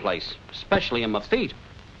cold any place, especially in my feet.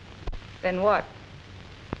 Then what?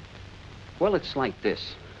 Well, it's like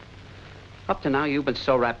this. Up to now, you've been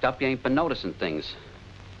so wrapped up, you ain't been noticing things.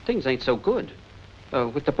 things ain't so good.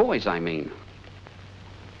 With the boys, I mean.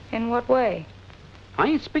 In what way? I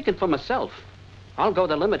ain't speaking for myself. I'll go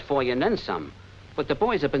the limit for you and then some. But the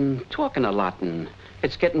boys have been talking a lot, and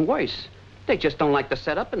it's getting worse. They just don't like the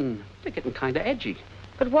setup, and they're getting kind of edgy.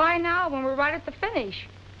 But why now, when we're right at the finish?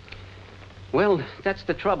 Well, that's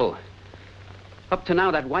the trouble. Up to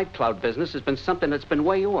now, that White Cloud business has been something that's been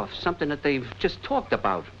way off, something that they've just talked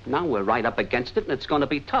about. Now we're right up against it, and it's going to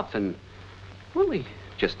be tough, and, well, they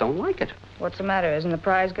just don't like it. What's the matter? Isn't the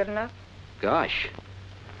prize good enough? Gosh,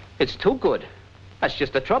 it's too good. That's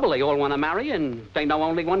just the trouble. They all want to marry, and they know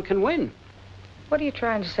only one can win. What are you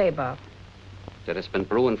trying to say, Bob? That it's been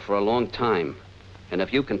brewing for a long time. And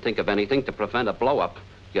if you can think of anything to prevent a blow-up,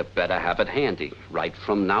 you better have it handy, right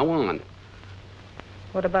from now on.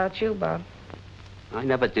 What about you, Bob? I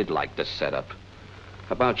never did like this setup.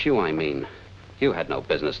 About you, I mean. You had no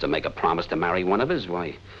business to make a promise to marry one of us.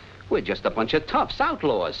 Why, we're just a bunch of toughs,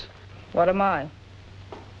 outlaws. What am I?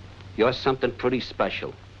 You're something pretty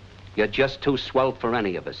special. You're just too swell for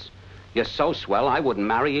any of us. You're so swell, I wouldn't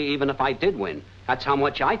marry you even if I did win. That's how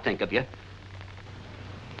much I think of you.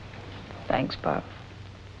 Thanks, Bob.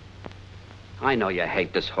 I know you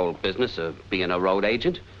hate this whole business of being a road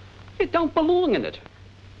agent. You don't belong in it.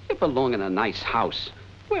 You belong in a nice house,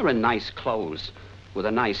 wearing nice clothes, with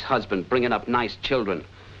a nice husband, bringing up nice children.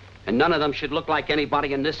 And none of them should look like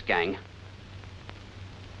anybody in this gang.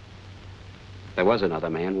 There was another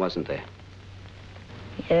man, wasn't there?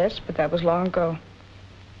 Yes, but that was long ago.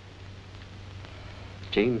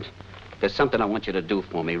 Jean, there's something I want you to do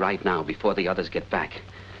for me right now before the others get back,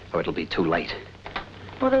 or it'll be too late.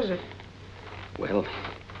 What is it? Well,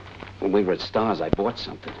 when we were at Stars, I bought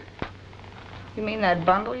something. You mean that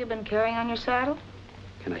bundle you've been carrying on your saddle?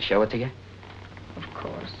 Can I show it to you? Of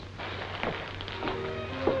course.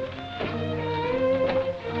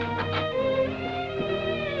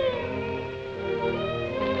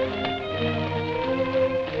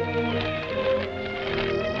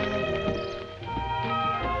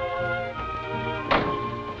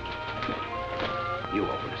 You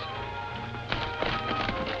open it.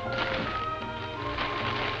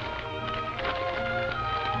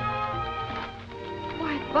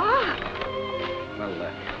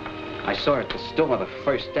 I saw her at the store the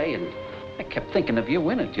first day, and I kept thinking of you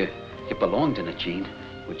in it. You belonged in it, Jean.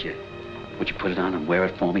 Would you put it on and wear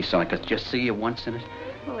it for me so I could just see you once in it?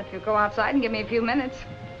 Well, if you go outside and give me a few minutes.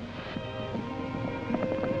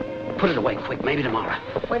 Put it away quick, maybe tomorrow.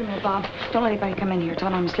 Wait a minute, Bob. Don't let anybody come in here. Tell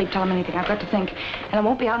them I'm asleep. Tell them anything. I've got to think. And it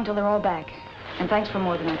won't be out until they're all back. And thanks for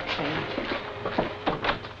more than I could say.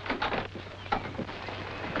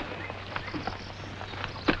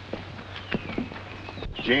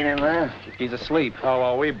 Jean in there? She's asleep. Oh,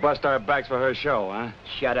 well, we bust our backs for her show, huh?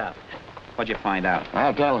 Shut up. What'd you find out?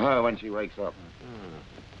 I'll tell her when she wakes up.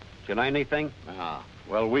 Did you learn anything? Ah,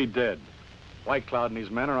 well, we did. White Cloud and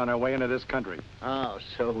his men are on their way into this country. Oh,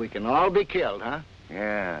 so we can all be killed, huh?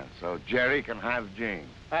 Yeah, so Jerry can have Jean.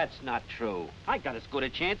 That's not true. I got as good a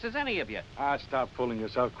chance as any of you. Ah, stop fooling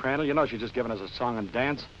yourself, Crandall. You know she's just giving us a song and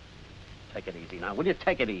dance. Take it easy now. Will you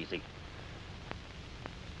take it easy?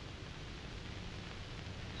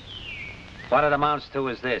 What it amounts to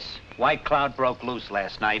is this. White Cloud broke loose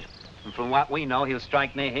last night. And from what we know, he'll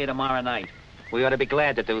strike near here tomorrow night. We ought to be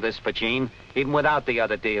glad to do this for Jean, even without the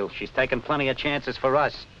other deal. She's taken plenty of chances for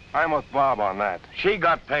us. I'm with Bob on that. She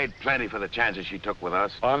got paid plenty for the chances she took with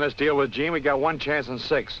us. On this deal with Jean, we got 1 chance in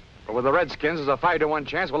 6. But with the Redskins, there's a 5 to 1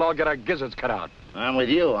 chance we'll all get our gizzards cut out. I'm with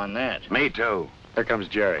you on that. Me too. Here comes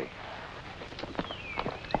Jerry.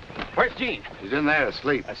 Where's Jean? She's in there,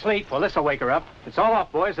 asleep. Asleep? Well, this'll wake her up. It's all off,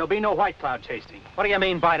 boys. There'll be no White Cloud chasing. What do you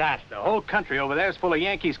mean by that? The whole country over there is full of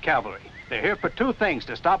Yankees cavalry. They're here for 2 things,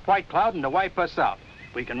 to stop White Cloud and to wipe us out.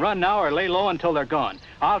 We can run now or lay low until they're gone.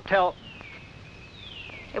 I'll tell...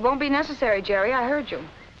 It won't be necessary, Jerry. I heard you.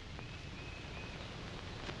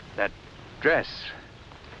 That dress.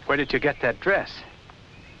 Where did you get that dress?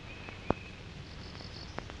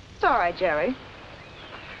 It's all right, Jerry.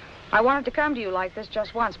 I wanted to come to you like this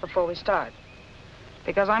just once before we start.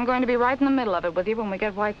 Because I'm going to be right in the middle of it with you when we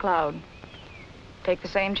get White Cloud. Take the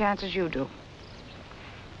same chances you do.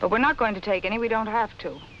 But we're not going to take any. We don't have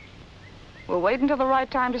to. We'll wait until the right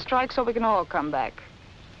time to strike so we can all come back.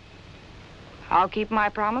 I'll keep my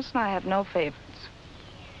promise, and I have no favorites.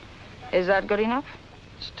 Is that good enough?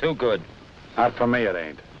 It's too good. Not for me, it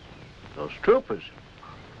ain't. Those troopers.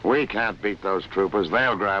 We can't beat those troopers.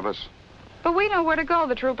 They'll grab us. But we know where to go.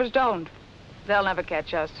 The troopers don't. They'll never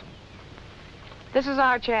catch us. This is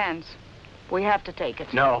our chance. We have to take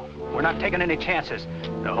it. No, we're not taking any chances.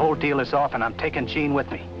 The whole deal is off, and I'm taking Jean with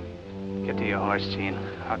me. Get to your horse, Jean.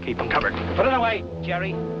 I'll keep him covered. Put it away,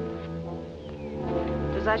 Jerry.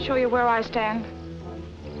 Does that show you where I stand?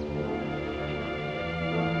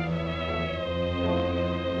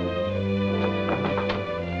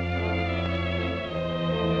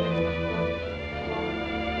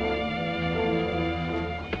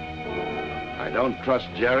 I don't trust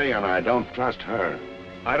Jerry, and I don't trust her.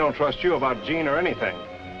 I don't trust you about Jean or anything.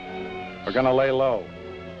 We're gonna lay low.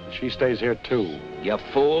 She stays here, too. You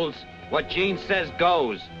fools. What Jean says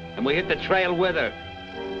goes. And we hit the trail with her.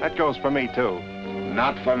 That goes for me, too.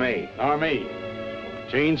 Not for me. Nor me.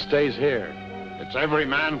 Jean stays here. It's every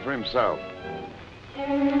man for himself.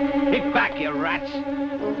 Keep back, you rats.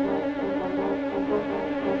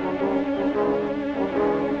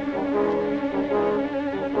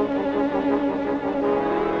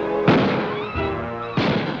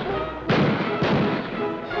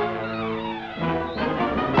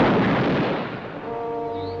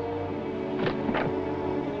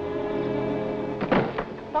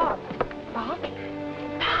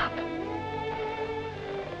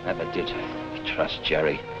 Never did trust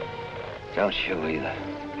Jerry. Don't you either.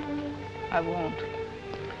 I won't.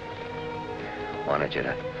 Wanted you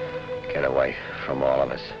to get away from all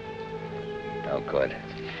of us. No good.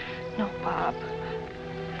 No, Bob.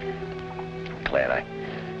 Glad I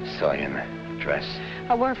saw you in the dress.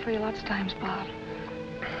 I worked for you lots of times, Bob.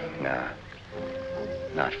 No,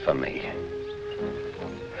 not for me.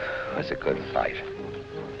 It was a good fight.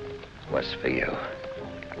 It was for you.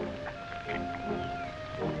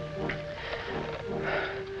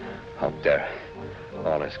 Hope they're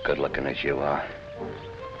all as good looking as you are.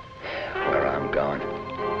 Where I'm going.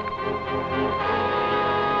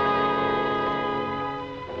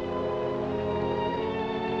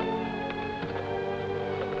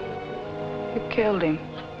 You killed him.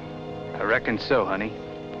 I reckon so, honey.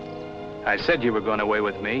 I said you were going away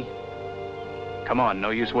with me. Come on, no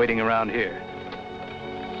use waiting around here.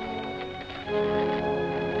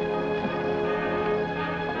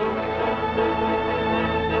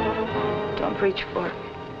 Don't reach for it.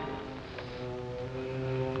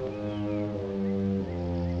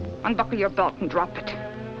 Unbuckle your belt and drop it.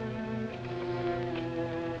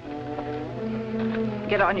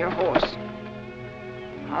 Get on your horse.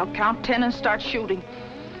 I'll count 10 and start shooting.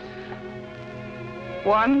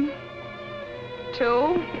 1,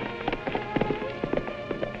 2.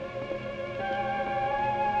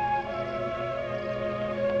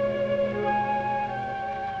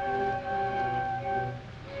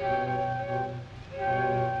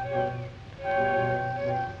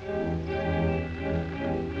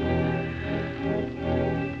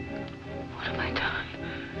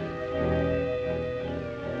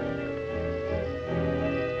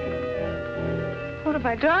 What have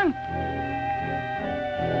I done?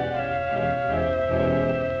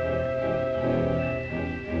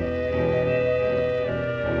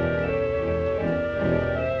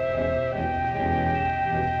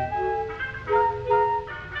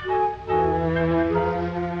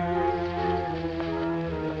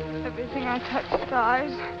 Everything I touch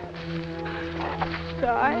dies.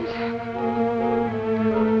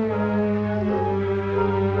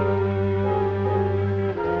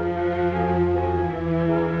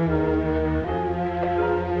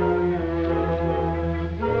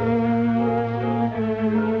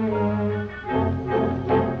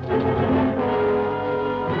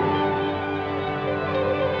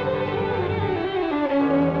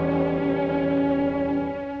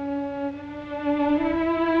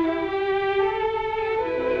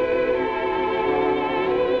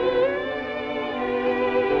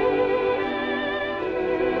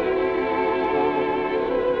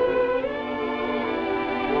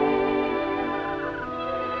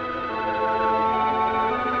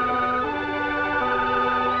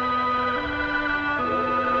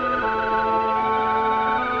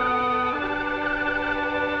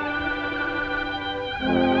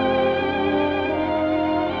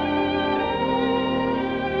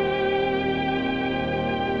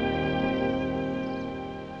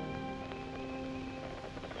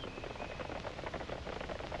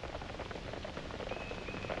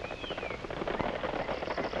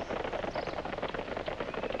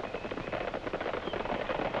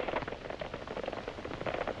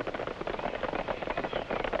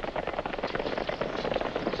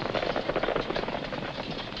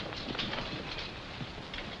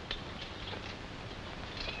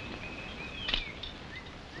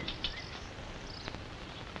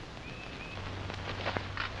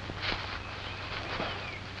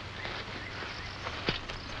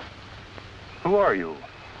 Who are you?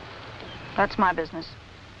 That's my business.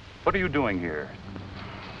 What are you doing here?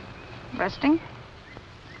 Resting?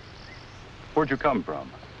 Where'd you come from?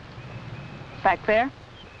 Back there?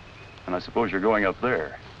 And I suppose you're going up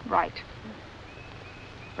there. Right.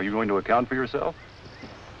 Are you going to account for yourself?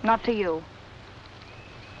 Not to you.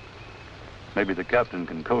 Maybe the captain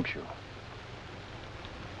can coach you.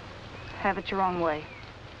 Have it your own way.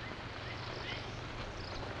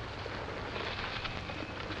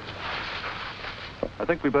 I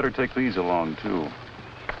think we better take these along, too.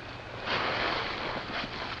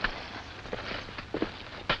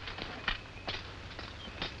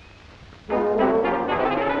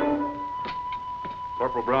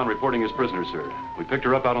 Corporal Brown reporting as prisoner, sir. We picked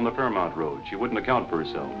her up out on the Fairmount Road. She wouldn't account for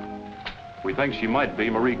herself. We think she might be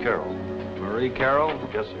Marie Carroll. Marie Carroll?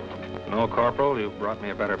 Yes, sir. No, Corporal, you've brought me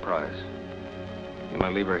a better prize. You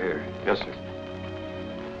might leave her here. Yes, sir.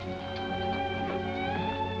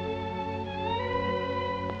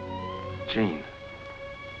 Jean.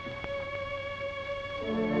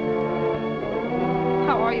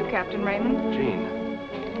 How are you, Captain Raymond? Jean.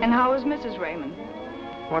 And how is Mrs. Raymond?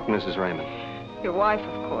 What Mrs. Raymond? Your wife,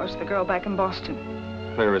 of course, the girl back in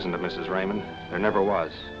Boston. There isn't a Mrs. Raymond. There never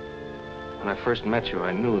was. When I first met you,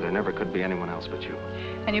 I knew there never could be anyone else but you.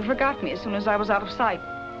 And you forgot me as soon as I was out of sight.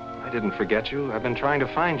 I didn't forget you. I've been trying to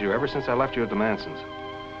find you ever since I left you at the Mansons.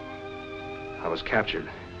 I was captured.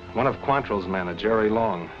 One of Quantrill's men, a Jerry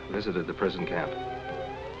Long, visited the prison camp.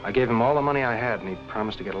 I gave him all the money I had, and he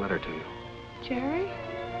promised to get a letter to you. Jerry?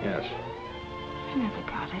 Yes. I never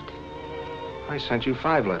got it. I sent you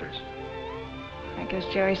 5 letters. I guess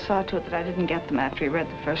Jerry saw to it that I didn't get them after he read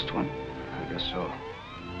the first one. I guess so.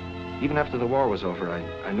 Even after the war was over,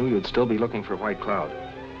 I knew you'd still be looking for White Cloud.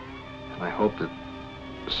 And I hoped that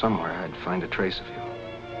somewhere I'd find a trace of you.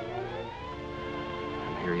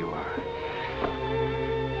 And here you are.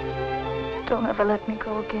 Don't ever let me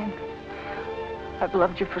go again. I've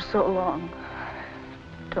loved you for so long.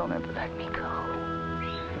 Don't ever let me go.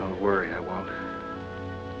 Don't worry, I won't.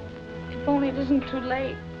 If only it isn't too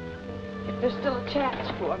late. If there's still a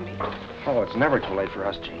chance for me. Oh, it's never too late for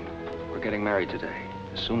us, Jean. We're getting married today,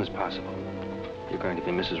 as soon as possible. You're going to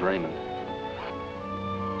be Mrs. Raymond.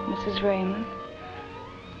 Mrs. Raymond?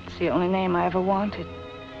 It's the only name I ever wanted.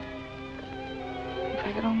 If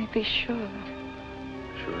I could only be sure.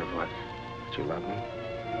 Sure of what? That you love me?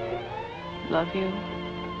 Love you.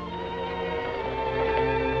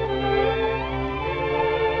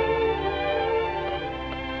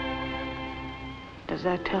 Does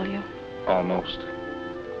that tell you? Almost.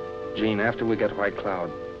 Jean, after we get White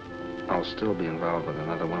Cloud, I'll still be involved with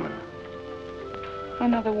another woman.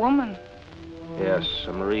 Another woman? Yes,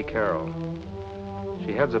 a Marie Carroll.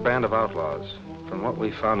 She heads a band of outlaws. From what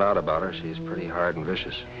we found out about her, she's pretty hard and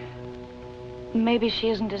vicious. Maybe she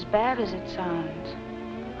isn't as bad as it sounds.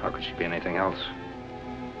 How could she be anything else?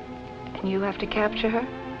 And you have to capture her?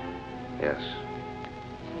 Yes.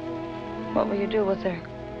 What will you do with her?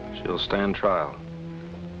 She'll stand trial.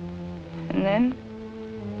 And then?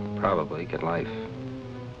 Probably get life.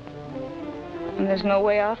 And there's no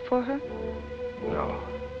way out for her? No.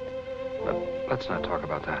 But let's not talk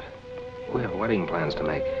about that. We have wedding plans to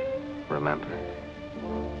make. Remember?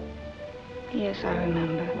 Yes, I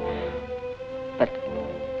remember. But...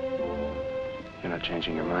 You're not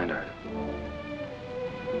changing your mind, are you?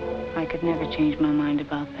 I could never change my mind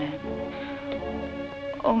about that.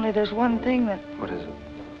 Only there's one thing that... What is it?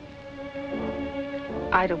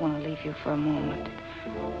 I don't want to leave you for a moment.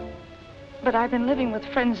 But I've been living with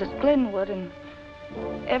friends at Glenwood, and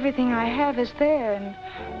everything I have is there, and...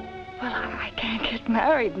 Well, I can't get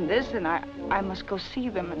married in this, and I must go see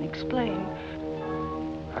them and explain.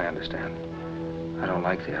 I understand. I don't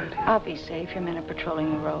like the idea. I'll be safe. Your men are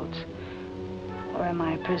patrolling the roads. Or am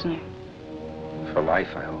I a prisoner? For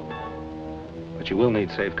life, I hope. But you will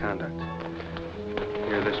need safe conduct.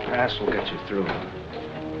 Here, this pass will get you through.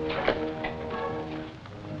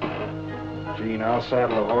 Jean, I'll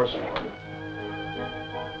saddle a horse for you.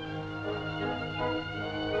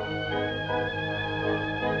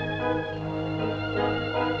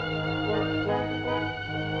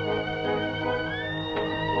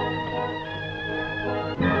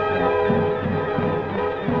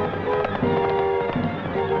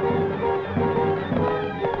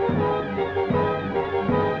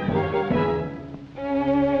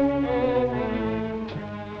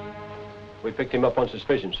 We picked him up on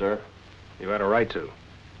suspicion, sir. You had a right to.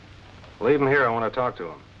 Leave him here. I want to talk to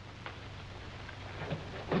him.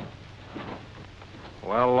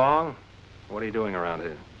 Well, Long, what are you doing around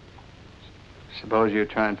here? Suppose you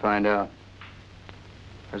try and find out.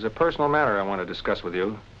 There's a personal matter I want to discuss with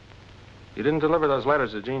you. You didn't deliver those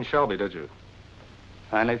letters to Jean Shelby, did you?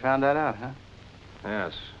 Finally found that out, huh?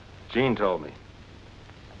 Yes. Jean told me.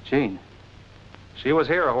 Jean? She was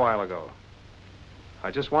here a while ago. I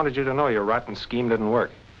just wanted you to know your rotten scheme didn't work.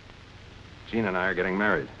 Jean and I are getting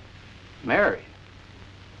married. Married?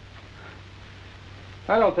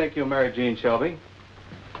 I don't think you'll marry Jean Shelby.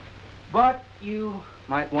 But you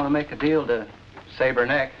might want to make a deal to save her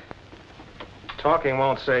neck. Talking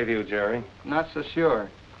won't save you, Jerry. Not so sure.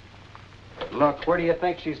 Look, where do you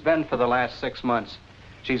think she's been for the last 6 months?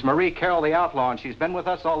 She's Marie Carroll, the outlaw, and she's been with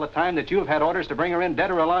us all the time that you've had orders to bring her in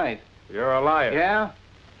dead or alive. You're a liar. Yeah?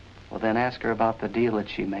 Well, then ask her about the deal that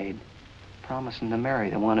she made. Promising to marry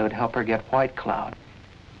the one who'd help her get White Cloud.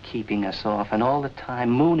 Keeping us off, and all the time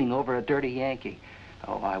mooning over a dirty Yankee.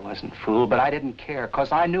 Oh, I wasn't fooled, but I didn't care,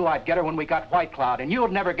 because I knew I'd get her when we got White Cloud, and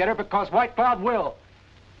you'd never get her because White Cloud will.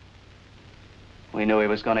 We knew he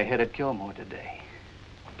was going to hit at Gilmore today.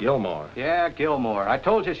 Gilmore? Yeah, Gilmore. I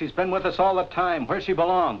told you she's been with us all the time. Where she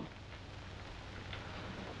belonged.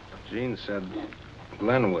 Jean said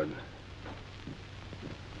Glenwood.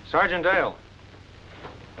 Sergeant Dale.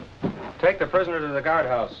 Take the prisoner to the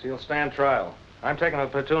guardhouse. He'll stand trial. I'm taking a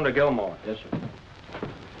platoon to Gilmore. Yes, sir.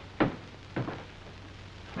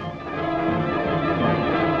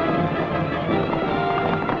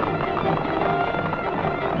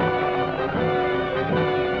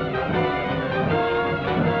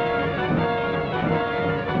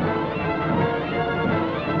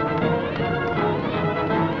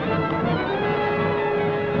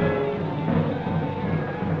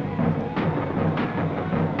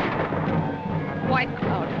 White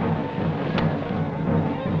Cloud.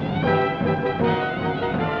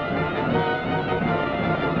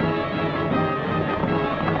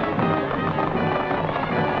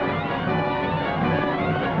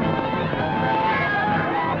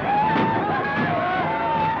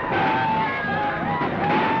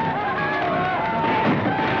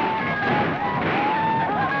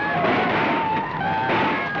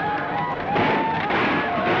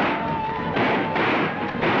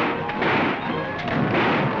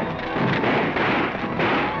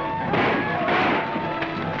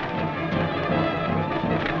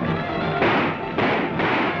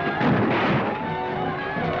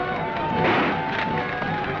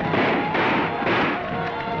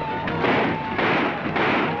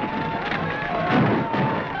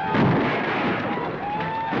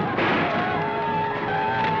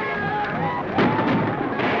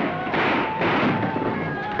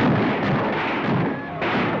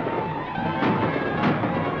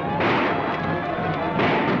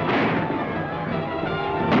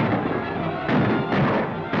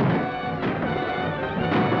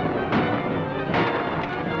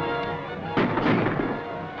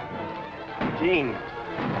 Jean.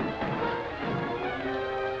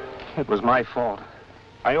 It was my fault.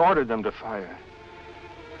 I ordered them to fire.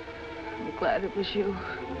 I'm glad it was you.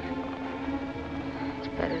 It's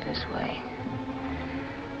better this way.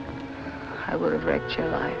 I would have wrecked your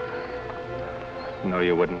life. No,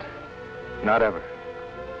 you wouldn't. Not ever.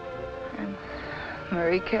 I'm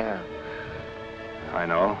Marie Carroll. I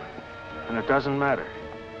know. And it doesn't matter.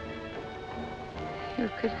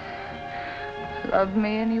 You could love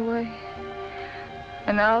me anyway.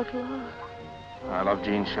 An outlaw. I love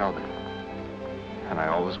Jean Shelby. And I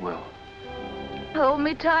always will. Hold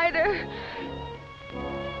me tighter.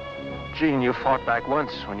 Jean, you fought back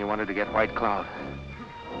once when you wanted to get White Cloud.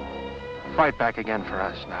 Fight back again for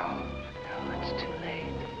us now. No, it's too late.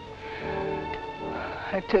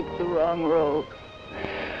 I took the wrong road.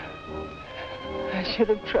 I should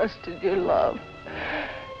have trusted your love.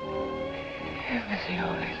 It was the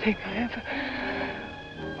only thing I ever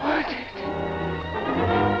wanted.